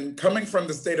 And coming from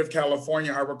the state of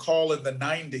California, I recall in the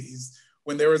 90s,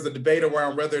 when there was a debate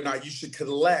around whether or not you should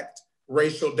collect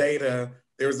racial data,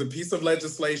 there was a piece of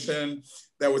legislation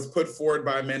that was put forward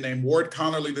by a man named Ward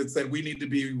Connerly that said we need to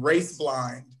be race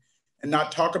blind and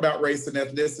not talk about race and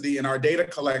ethnicity in our data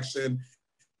collection.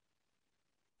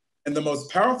 And the most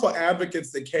powerful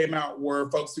advocates that came out were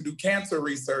folks who do cancer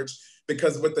research,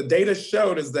 because what the data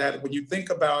showed is that when you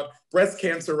think about breast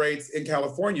cancer rates in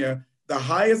California, the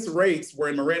highest rates were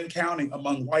in Marin County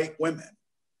among white women.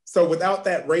 So without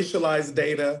that racialized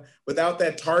data, without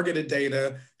that targeted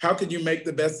data, how could you make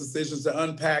the best decisions to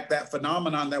unpack that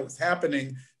phenomenon that was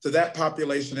happening to that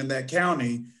population in that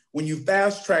county? When you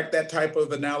fast track that type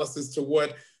of analysis to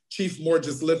what Chief Moore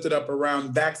just lifted up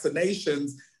around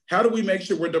vaccinations, how do we make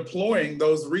sure we're deploying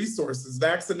those resources,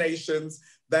 vaccinations,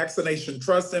 vaccination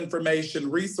trust information,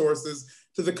 resources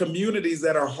to the communities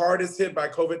that are hardest hit by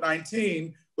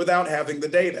COVID-19 without having the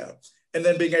data? And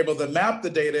then being able to map the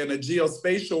data in a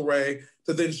geospatial way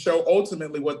to then show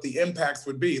ultimately what the impacts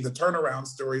would be, the turnaround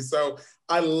story. So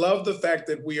I love the fact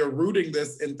that we are rooting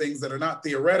this in things that are not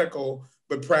theoretical,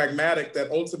 but pragmatic, that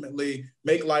ultimately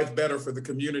make life better for the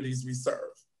communities we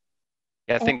serve.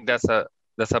 Yeah, I think that's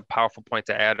that's a powerful point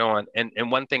to add on.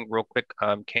 And one thing real quick,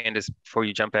 Candace, before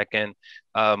you jump back in,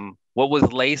 what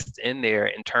was laced in there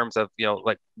in terms of,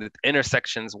 like the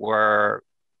intersections were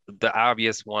the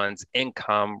obvious ones: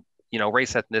 income,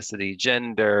 race, ethnicity,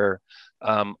 gender,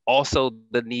 also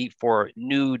the need for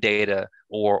new data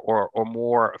or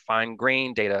more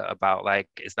fine-grained data about, like,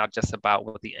 it's not just about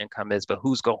what the income is, but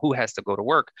who has to go to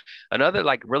work. Another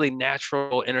like really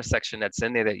natural intersection that's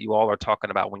in there that you all are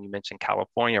talking about when you mention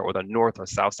California or the north or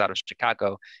south side of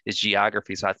Chicago is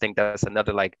geography. So I think that's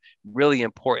another like really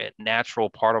important natural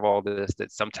part of all this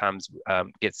that sometimes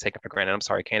gets taken for granted. I'm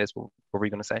sorry, Candace, what were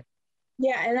you going to say?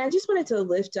 Yeah, and I just wanted to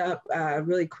lift up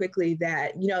really quickly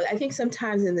that, I think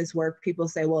sometimes in this work, people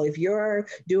say, well, if you're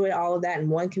doing all of that in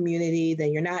one community,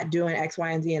 then you're not doing X,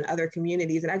 Y, and Z in other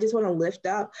communities. And I just want to lift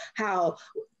up how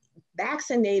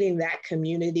vaccinating that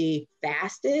community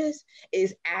fastest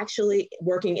is actually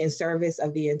working in service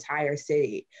of the entire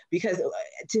city. Because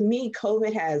to me,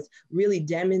 COVID has really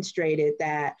demonstrated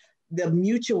that the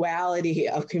mutuality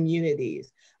of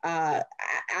communities.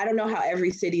 I don't know how every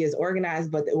city is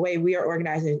organized, but the way we are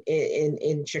organized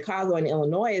in Chicago and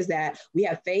Illinois is that we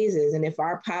have phases. And if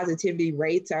our positivity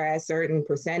rates are at certain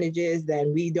percentages,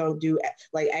 then we don't do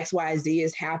like X, Y, Z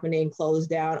is happening, close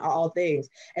down, all things.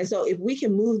 And so if we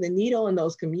can move the needle in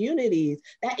those communities,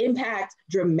 that impacts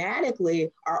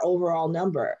dramatically our overall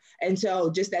number. And so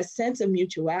just that sense of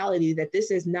mutuality, that this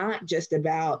is not just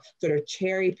about sort of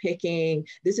cherry picking,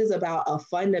 this is about a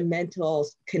fundamental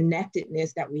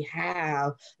connectedness that we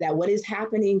have, that what is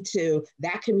happening to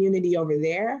that community over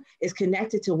there is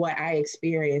connected to what I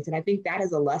experience. And I think that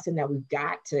is a lesson that we've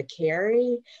got to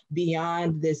carry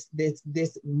beyond this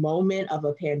moment of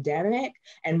a pandemic,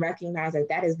 and recognize that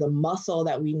that is the muscle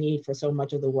that we need for so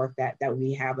much of the work that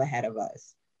we have ahead of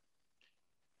us.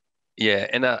 Yeah,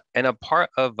 and a part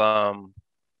of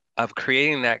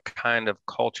creating that kind of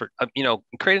culture,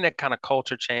 creating that kind of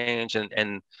culture change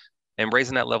and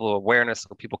raising that level of awareness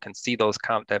so people can see those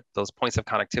points of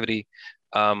connectivity,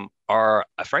 are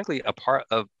frankly a part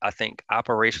of, I think,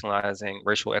 operationalizing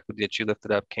racial equity that you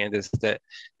lifted up, Candace, that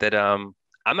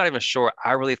I'm not even sure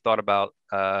I really thought about,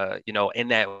 in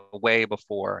that way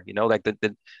before. Like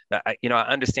I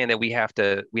understand that we have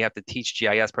to teach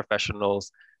GIS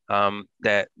professionals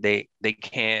that they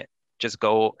can't just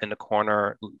go in the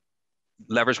corner,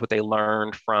 leverage what they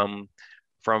learned from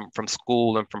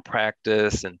school and from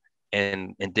practice and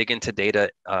dig into data,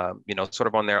 sort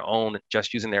of on their own,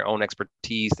 just using their own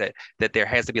expertise, that there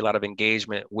has to be a lot of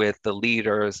engagement with the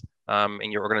leaders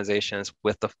in your organizations,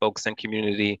 with the folks in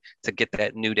community, to get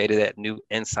that new data, that new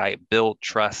insight, build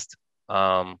trust,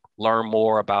 learn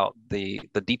more about the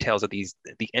details of the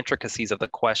intricacies of the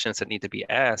questions that need to be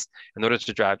asked in order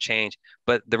to drive change.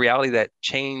 But the reality that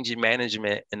change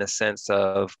management, in the sense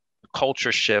of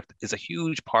culture shift, is a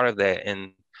huge part of that.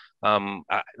 And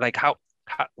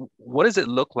what does it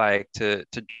look like to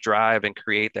drive and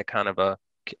create that kind of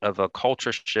a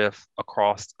culture shift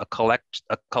across a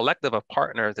collective of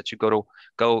partners that you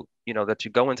that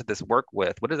you go into this work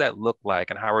with? What does that look like,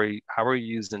 and how are you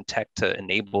using tech to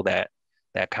enable that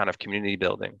kind of community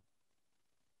building?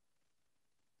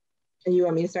 And you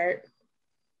want me to start?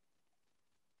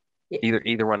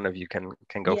 Either one of you can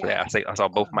go for that. I saw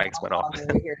both mics went off.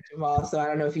 Here, Jamal, so I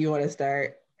don't know if you want to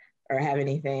start or have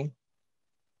anything.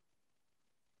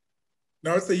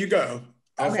 No, so you go.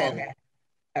 Okay,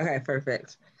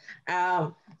 perfect.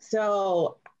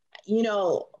 So,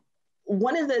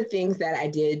 one of the things that I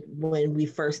did when we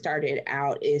first started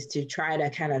out is to try to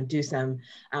kind of do some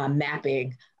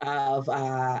mapping of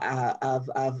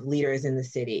leaders in the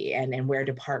city and where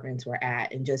departments were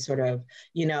at, and just sort of,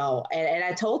 and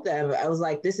I told them, I was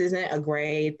like, this isn't a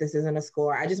grade, this isn't a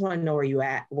score. I just want to know where you're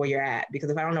at, because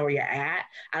if I don't know where you're at,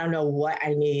 I don't know what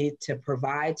I need to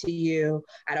provide to you.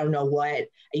 I don't know what,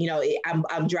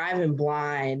 I'm driving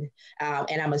blind,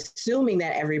 and I'm assuming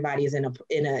that everybody is in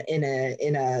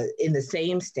the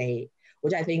same state,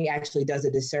 which I think actually does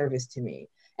a disservice to me.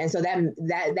 And so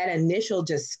that initial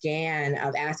just scan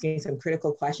of asking some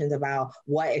critical questions about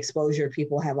what exposure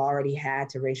people have already had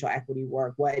to racial equity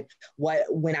work, what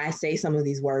when I say some of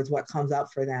these words, what comes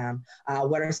up for them,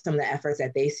 what are some of the efforts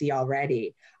that they see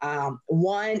already.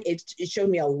 One, it showed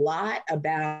me a lot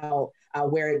about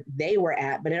where they were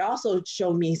at, but it also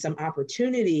showed me some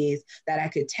opportunities that I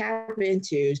could tap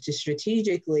into to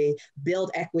strategically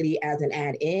build equity as an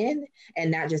add-in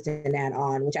and not just an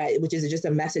add-on, which is just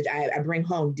a message I bring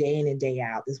home day in and day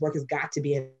out. This work has got to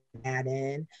be an that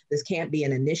in. This can't be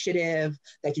an initiative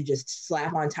that you just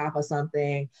slap on top of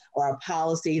something, or a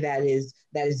policy that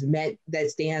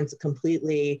stands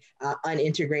completely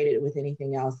unintegrated with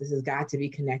anything else. This has got to be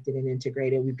connected and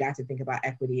integrated. We've got to think about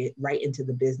equity right into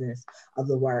the business of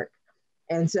the work.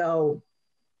 And so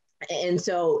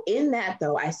in that,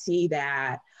 though, I see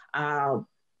that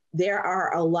there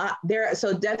are a lot there.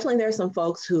 So definitely there's some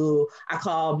folks who I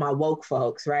call my woke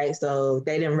folks, right? So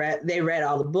they read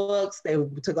all the books, they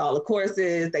took all the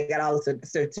courses, they got all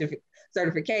the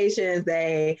certifications,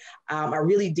 they are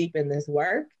really deep in this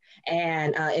work.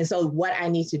 And so what I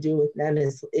need to do with them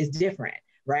is different,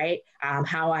 right?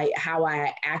 How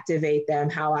I activate them,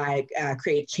 how I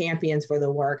create champions for the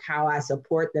work, how I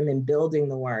support them in building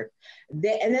the work. And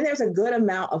then there's a good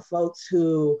amount of folks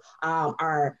who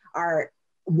are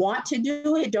want to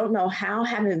do it, don't know how,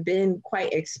 haven't been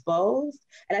quite exposed.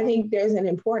 And I think there's an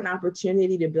important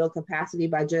opportunity to build capacity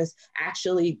by just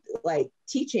actually like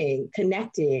teaching,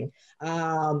 connecting,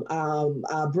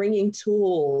 bringing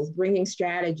tools, bringing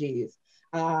strategies.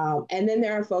 And then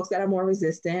there are folks that are more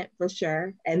resistant, for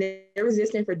sure. And they're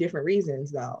resistant for different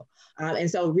reasons, though.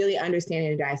 And so really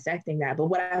understanding and dissecting that. But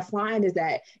what I find is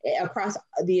that across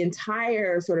the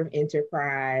entire sort of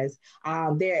enterprise,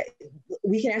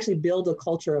 we can actually build a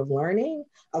culture of learning,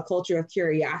 a culture of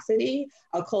curiosity,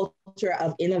 a culture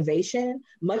of innovation.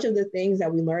 Much of the things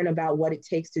that we learn about what it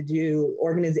takes to do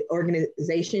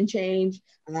organization change,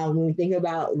 when we think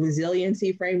about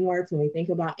resiliency frameworks, when we think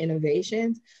about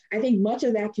innovations, I think much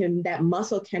of that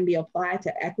muscle can be applied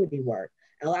to equity work.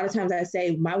 A lot of times I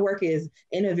say my work is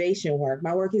innovation work.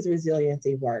 My work is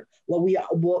resiliency work.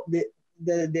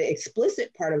 The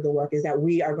explicit part of the work is that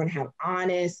we are going to have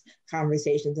honest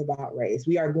conversations about race.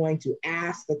 We are going to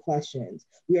ask the questions.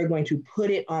 We are going to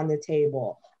put it on the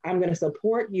table. I'm going to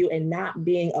support you in not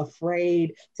being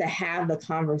afraid to have the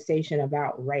conversation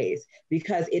about race,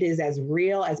 because it is as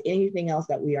real as anything else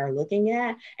that we are looking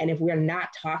at. And if we're not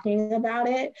talking about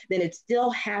it, then it's still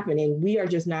happening. We are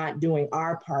just not doing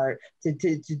our part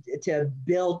to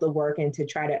build the work and to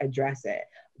try to address it.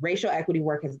 Racial equity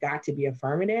work has got to be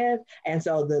affirmative. And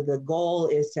so the goal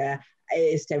is to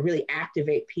really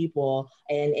activate people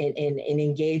in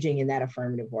engaging in that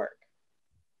affirmative work.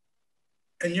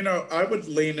 And, you know, I would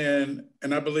lean in,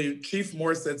 and I believe Chief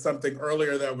Moore said something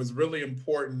earlier that was really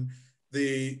important,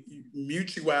 the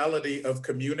mutuality of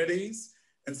communities.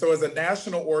 And so as a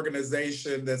national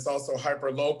organization that's also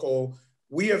hyper-local,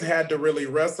 we have had to really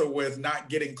wrestle with not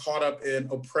getting caught up in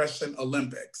oppression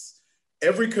Olympics.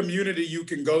 Every community you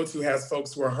can go to has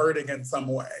folks who are hurting in some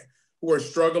way, who are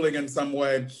struggling in some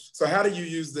way. So how do you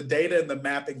use the data and the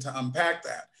mapping to unpack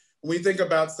that? When we think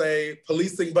about, say,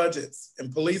 policing budgets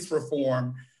and police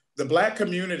reform, the Black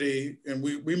community, and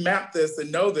we map this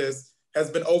and know this,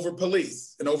 has been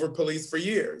over-policed for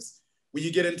years. When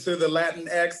you get into the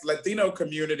Latinx, Latino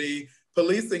community,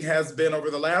 policing has been, over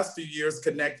the last few years,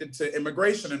 connected to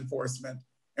immigration enforcement.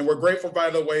 And we're grateful, by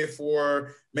the way,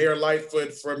 for Mayor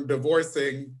Lightfoot from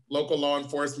divorcing local law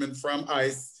enforcement from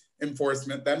ICE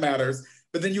enforcement. That matters.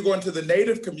 But then you go into the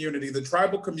Native community, the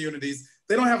tribal communities,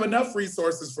 they don't have enough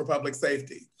resources for public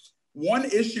safety. One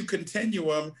issue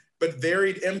continuum, but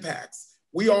varied impacts.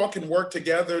 We all can work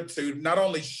together to not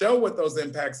only show what those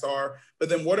impacts are, but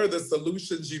then what are the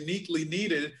solutions uniquely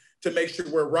needed to make sure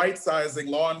we're right-sizing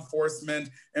law enforcement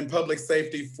and public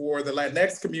safety for the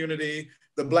Latinx community,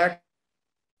 the Black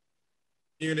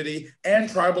community, and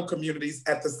tribal communities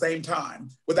at the same time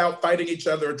without fighting each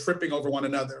other or tripping over one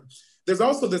another. There's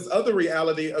also this other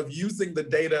reality of using the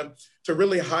data to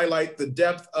really highlight the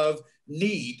depth of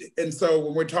need. And so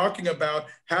when we're talking about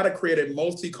how to create a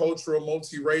multicultural,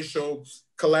 multiracial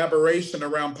collaboration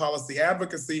around policy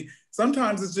advocacy,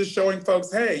 sometimes it's just showing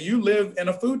folks, hey, you live in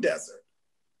a food desert.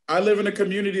 I live in a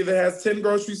community that has 10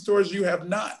 grocery stores, you have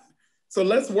none. So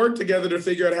let's work together to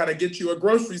figure out how to get you a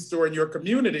grocery store in your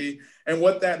community and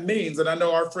what that means. And I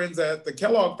know our friends at the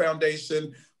Kellogg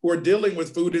Foundation who are dealing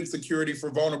with food insecurity for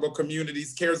vulnerable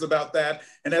communities cares about that.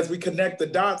 And as we connect the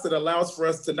dots, it allows for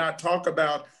us to not talk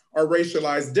about our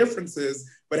racialized differences,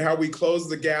 but how we close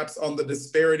the gaps on the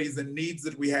disparities and needs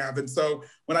that we have. And so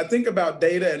when I think about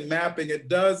data and mapping, it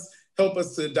does help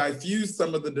us to diffuse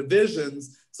some of the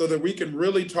divisions so that we can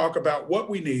really talk about what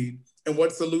we need and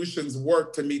what solutions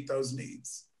work to meet those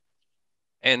needs.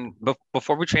 And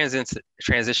before we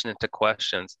transition into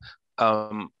questions,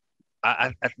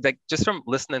 I like, just from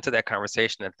listening to that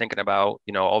conversation and thinking about,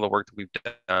 you know, all the work that we've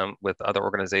done with other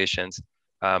organizations,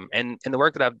 and the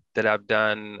work that I've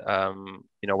done,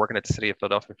 you know, working at the city of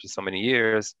Philadelphia for so many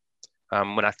years,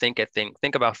 when I think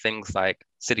about things like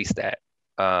city stat,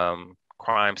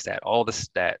 crime stat, all the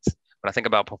stats, when I think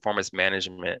about performance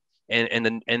management, and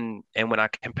when I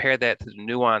compare that to the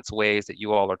nuanced ways that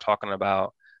you all are talking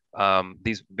about,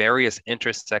 these various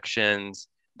intersections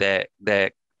that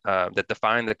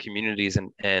define the communities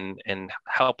and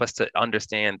help us to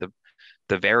understand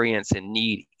the variance in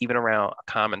need, even around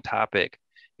a common topic.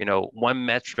 One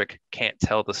metric can't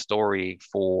tell the story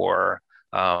for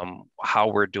how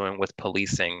we're doing with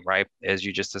policing, right? As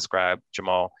you just described,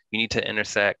 Jamal, you need to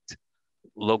intersect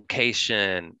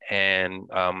location and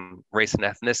race and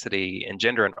ethnicity and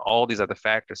gender and all these other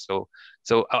factors.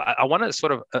 So I want to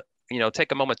sort of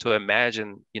take a moment to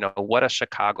imagine what a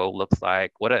Chicago looks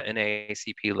like, what a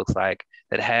NAACP looks like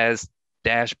that has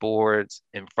dashboards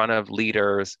in front of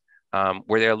leaders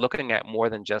where they're looking at more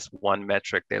than just one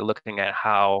metric. They're looking at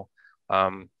how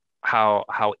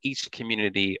each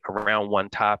community around one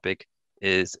topic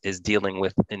is dealing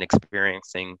with and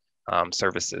experiencing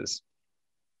services.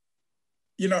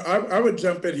 I would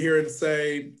jump in here and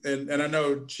say, and I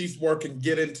know Chief Moore can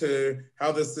get into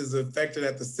how this is affected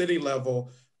at the city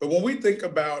level, but when we think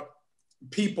about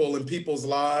people and people's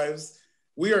lives,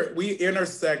 we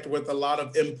intersect with a lot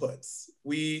of inputs.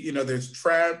 There's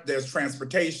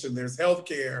transportation, there's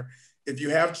healthcare. If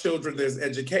you have children, there's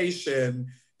education,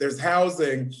 there's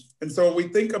housing. And so when we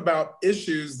think about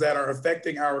issues that are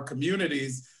affecting our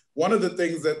communities, one of the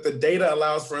things that the data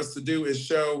allows for us to do is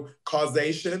show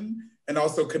causation and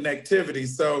also connectivity.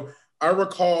 So I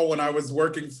recall when I was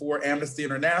working for Amnesty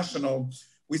International,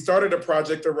 we started a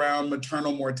project around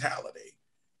maternal mortality.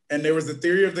 And there was a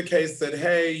theory of the case that,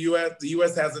 hey, the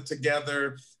US has it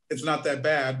together, it's not that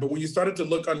bad. But when you started to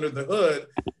look under the hood,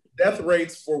 death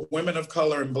rates for women of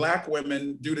color and Black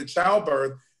women due to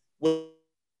childbirth, in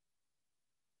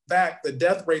fact, the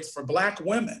death rates for Black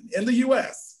women in the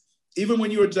US, even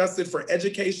when you adjusted for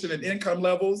education and income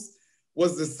levels,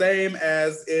 was the same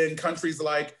as in countries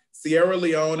like Sierra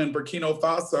Leone and Burkina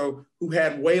Faso, who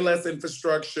had way less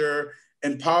infrastructure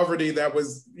and poverty that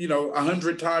was,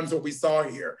 100 times what we saw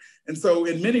here. And so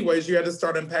in many ways, you had to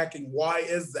start unpacking, why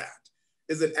is that?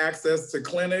 Is it access to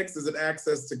clinics? Is it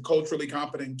access to culturally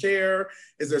competent care?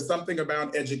 Is there something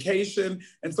about education?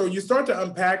 And so you start to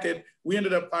unpack it. We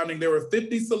ended up finding there were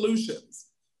 50 solutions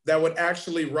that would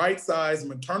actually right-size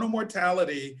maternal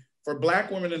mortality for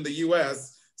Black women in the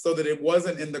US so that it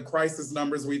wasn't in the crisis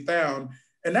numbers we found.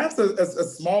 And that's a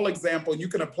small example. You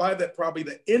can apply that probably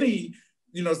to any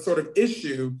sort of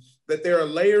issue, that there are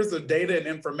layers of data and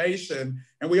information.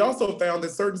 And we also found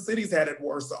that certain cities had it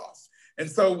worse off. And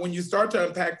so when you start to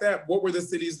unpack that, what were the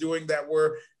cities doing that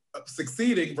were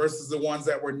succeeding versus the ones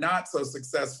that were not so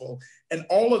successful? And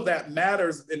all of that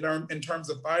matters in terms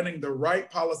of finding the right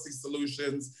policy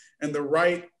solutions and the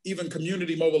right even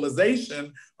community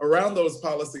mobilization around those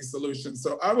policy solutions.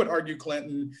 So I would argue,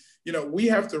 Clinton, we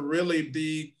have to really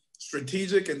be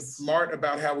strategic and smart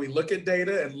about how we look at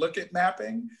data and look at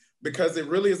mapping, because it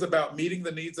really is about meeting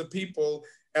the needs of people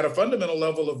at a fundamental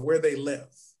level of where they live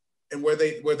and where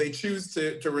they choose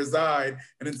to reside,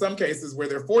 and in some cases where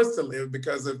they're forced to live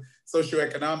because of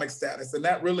socioeconomic status. And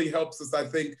that really helps us, I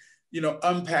think,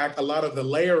 unpack a lot of the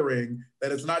layering,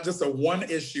 that it's not just a one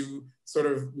issue sort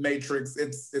of matrix,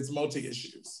 it's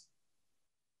multi-issues.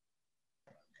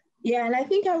 Yeah, and I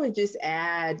think I would just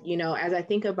add, as I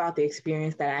think about the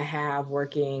experience that I have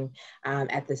working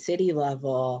at the city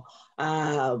level,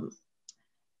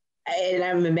 and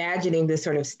I'm imagining this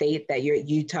sort of state that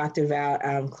you talked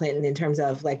about, Clinton, in terms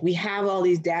of like, we have all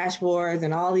these dashboards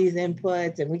and all these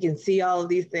inputs and we can see all of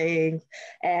these things.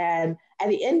 And at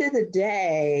the end of the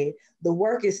day, the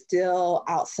work is still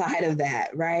outside of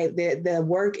that, right? The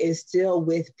work is still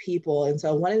with people. And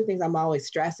so one of the things I'm always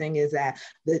stressing is that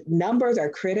the numbers are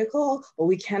critical, but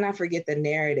we cannot forget the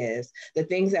narratives, the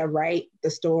things that write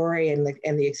the story and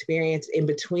the experience in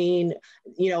between,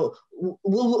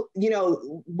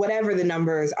 whatever the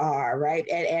numbers are, right?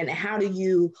 And how do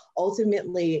you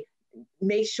ultimately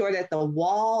make sure that the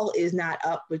wall is not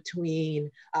up between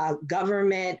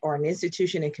government or an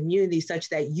institution and community such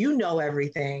that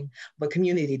everything, but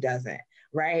community doesn't,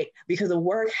 right? Because the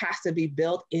work has to be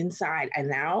built inside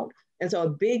and out. And so a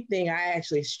big thing I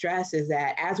actually stress is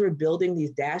that as we're building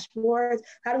these dashboards,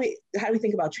 how do we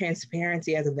think about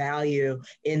transparency as a value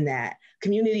in that?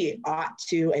 Community ought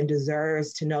to and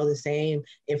deserves to know the same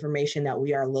information that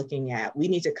we are looking at. We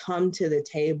need to come to the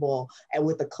table and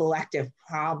with a collective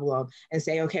problem and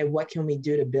say, okay, what can we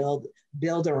do to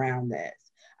build around this?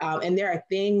 And there are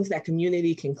things that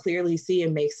community can clearly see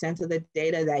and make sense of the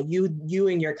data that you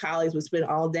and your colleagues would spend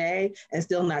all day and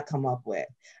still not come up with.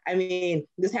 I mean,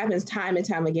 this happens time and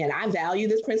time again. I value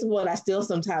this principle and I still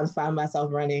sometimes find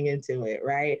myself running into it,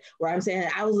 right? Where I'm saying,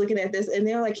 I was looking at this and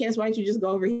they're like, Candace, why don't you just go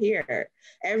over here?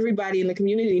 Everybody in the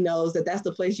community knows that that's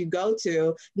the place you go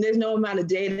to. And there's no amount of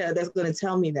data that's going to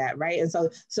tell me that, right? And so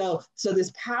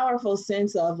this powerful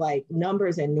sense of like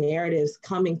numbers and narratives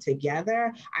coming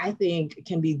together, I think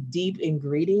can be deep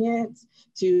ingredients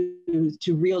to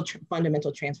real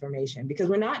fundamental transformation, because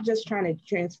we're not just trying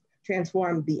to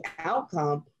transform the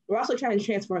outcome, we're also trying to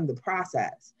transform the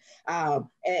process.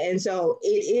 And so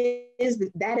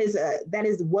that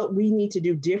is what we need to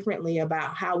do differently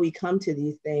about how we come to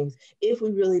these things if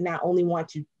we really not only want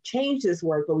to change this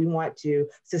work, but we want to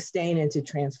sustain and to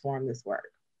transform this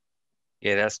work.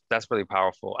 Yeah, that's really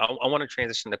powerful. I want to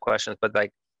transition to questions, but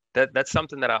like that's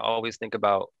something that I always think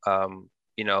about.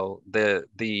 You know,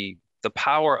 the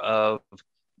power of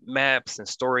maps and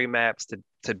story maps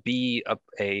to be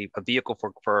a vehicle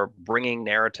for bringing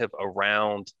narrative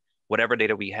around whatever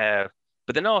data we have,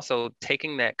 but then also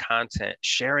taking that content,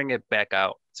 sharing it back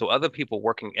out so other people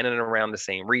working in and around the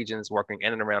same regions, working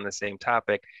in and around the same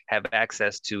topic, have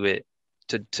access to it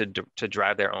to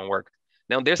drive their own work.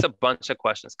 Now, there's a bunch of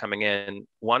questions coming in.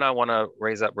 One I want to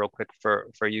raise up real quick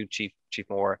for you, Chief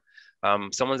Moore.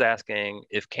 Someone's asking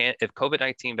if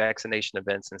COVID-19 vaccination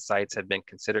events and sites have been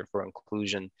considered for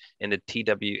inclusion in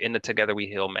the Together We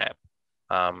Heal map,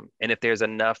 and if there's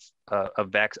enough of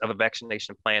a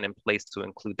vaccination plan in place to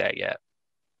include that yet.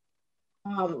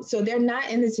 So they're not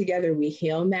in the Together We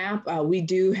Heal map. We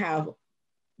do have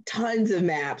tons of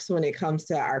maps when it comes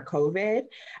to our COVID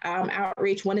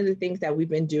outreach. One of the things that we've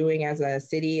been doing as a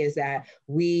city is that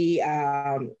we,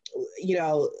 you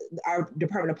know, our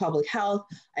Department of Public Health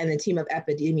and the team of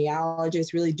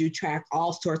epidemiologists really do track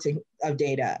all sorts of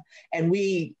data. And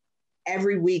we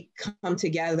every week come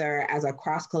together as a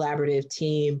cross-collaborative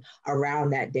team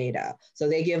around that data. So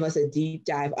they give us a deep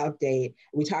dive update.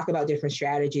 We talk about different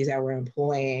strategies that we're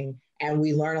employing, and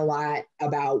we learn a lot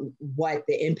about what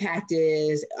the impact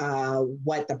is,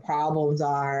 what the problems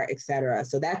are, et cetera.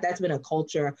 So that's been a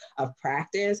culture of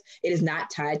practice. It is not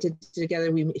tied to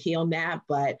Together We Heal map,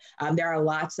 but there are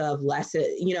lots of lessons,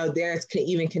 you know, there's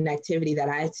even connectivity that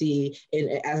I see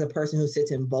as a person who sits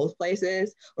in both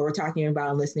places, where we're talking about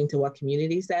and listening to what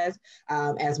community says,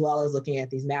 as well as looking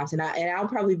at these maps. And I'll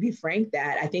probably be frank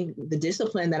that I think the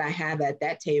discipline that I have at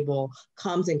that table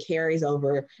comes and carries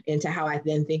over into how I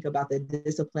then think about the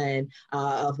discipline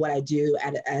of what I do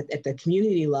at the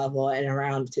community level and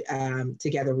around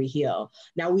Together We Heal.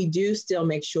 Now, we do still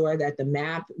make sure that the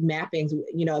mappings,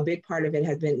 you know, a big part of it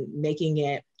has been making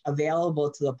it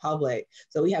available to the public.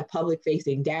 So we have public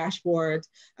facing dashboards.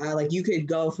 Like you could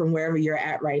go from wherever you're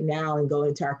at right now and go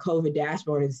into our COVID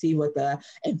dashboard and see what the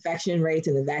infection rates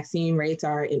and the vaccine rates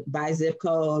are by zip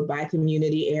code, by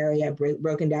community area,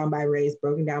 broken down by race,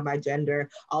 broken down by gender.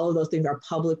 All of those things are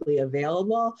publicly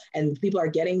available, and people are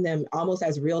getting them almost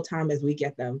as real time as we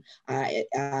get them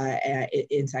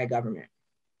inside government.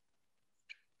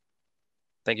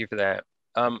 Thank you for that.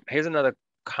 Here's another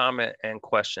comment and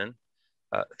question.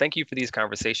 Thank you for these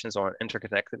conversations on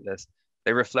interconnectedness.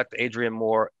 They reflect Adrienne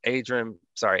Marie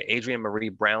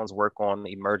Brown's work on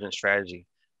emergent strategy.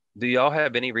 Do y'all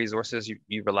have any resources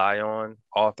you rely on,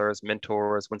 authors,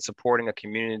 mentors, when supporting a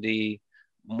community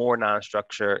more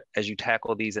non-structured as you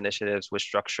tackle these initiatives with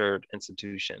structured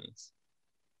institutions?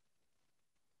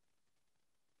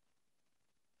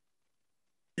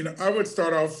 You know, I would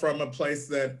start off from a place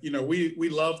that, you know, we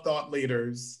love thought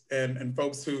leaders and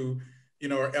folks who, you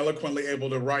know, are eloquently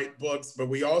able to write books, but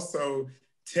we also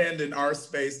tend in our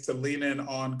space to lean in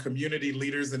on community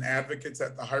leaders and advocates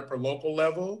at the hyperlocal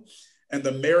level, and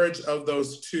the marriage of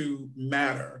those two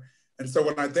matter. And so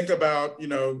when I think about, you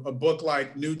know, a book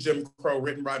like New Jim Crow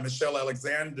written by Michelle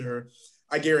Alexander,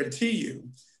 I guarantee you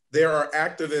there are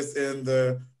activists in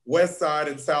the West Side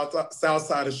and South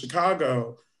Side of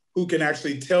Chicago who can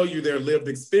actually tell you their lived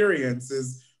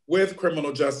experiences with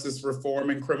criminal justice reform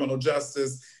and criminal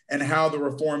justice, and how the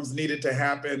reforms needed to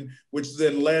happen, which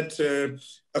then led to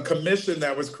a commission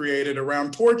that was created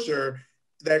around torture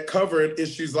that covered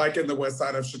issues like in the West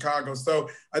Side of Chicago. So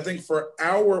I think for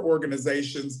our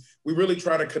organizations, we really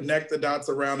try to connect the dots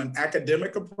around an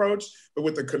academic approach, but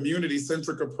with a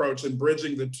community-centric approach and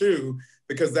bridging the two,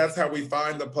 because that's how we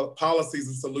find the policies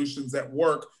and solutions that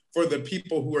work for the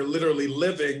people who are literally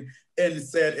living in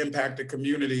said impacted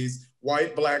communities,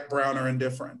 white, Black, brown, or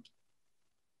indifferent.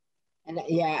 And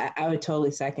yeah, I would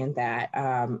totally second that.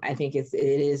 I think it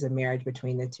is a marriage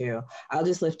between the two. I'll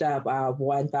just lift up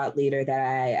one thought leader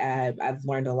that I've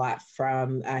learned a lot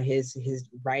from his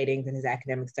writings and his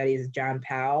academic studies, John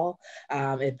Powell.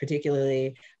 And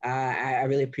particularly, I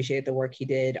really appreciate the work he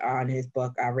did on his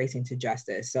book Racing to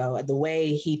Justice. So the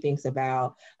way he thinks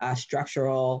about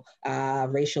structural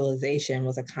racialization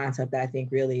was a concept that I think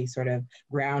really sort of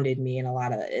grounded me in a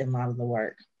lot of the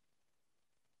work.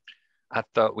 I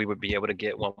thought we would be able to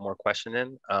get one more question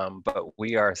in, but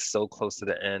we are so close to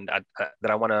the end that I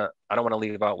don't want to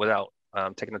leave out without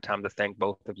taking the time to thank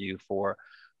both of you for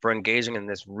engaging in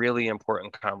this really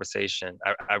important conversation.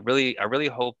 I really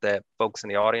hope that folks in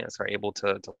the audience are able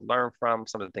to learn from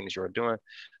some of the things you're doing,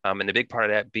 and the big part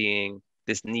of that being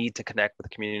this need to connect with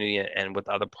the community and with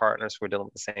other partners who are dealing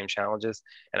with the same challenges.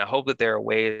 And I hope that there are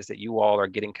ways that you all are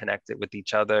getting connected with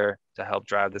each other to help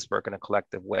drive this work in a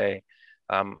collective way.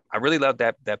 I really love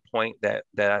that point that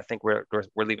I think we're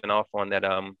leaving off on, that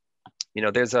you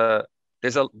know, there's a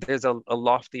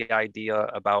lofty idea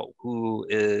about who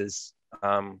has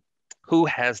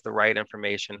the right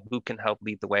information, who can help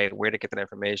lead the way, where to get that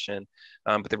information.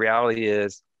 But the reality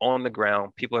is, on the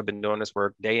ground, people have been doing this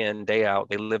work day in, day out.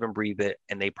 They live and breathe it,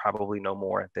 and they probably know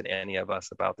more than any of us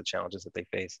about the challenges that they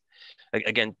face.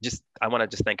 Again, I want to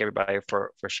just thank everybody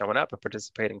for showing up and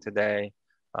participating today.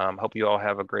 Hope you all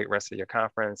have a great rest of your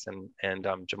conference, and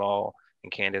Jamal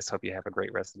and Candace, hope you have a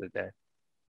great rest of the day.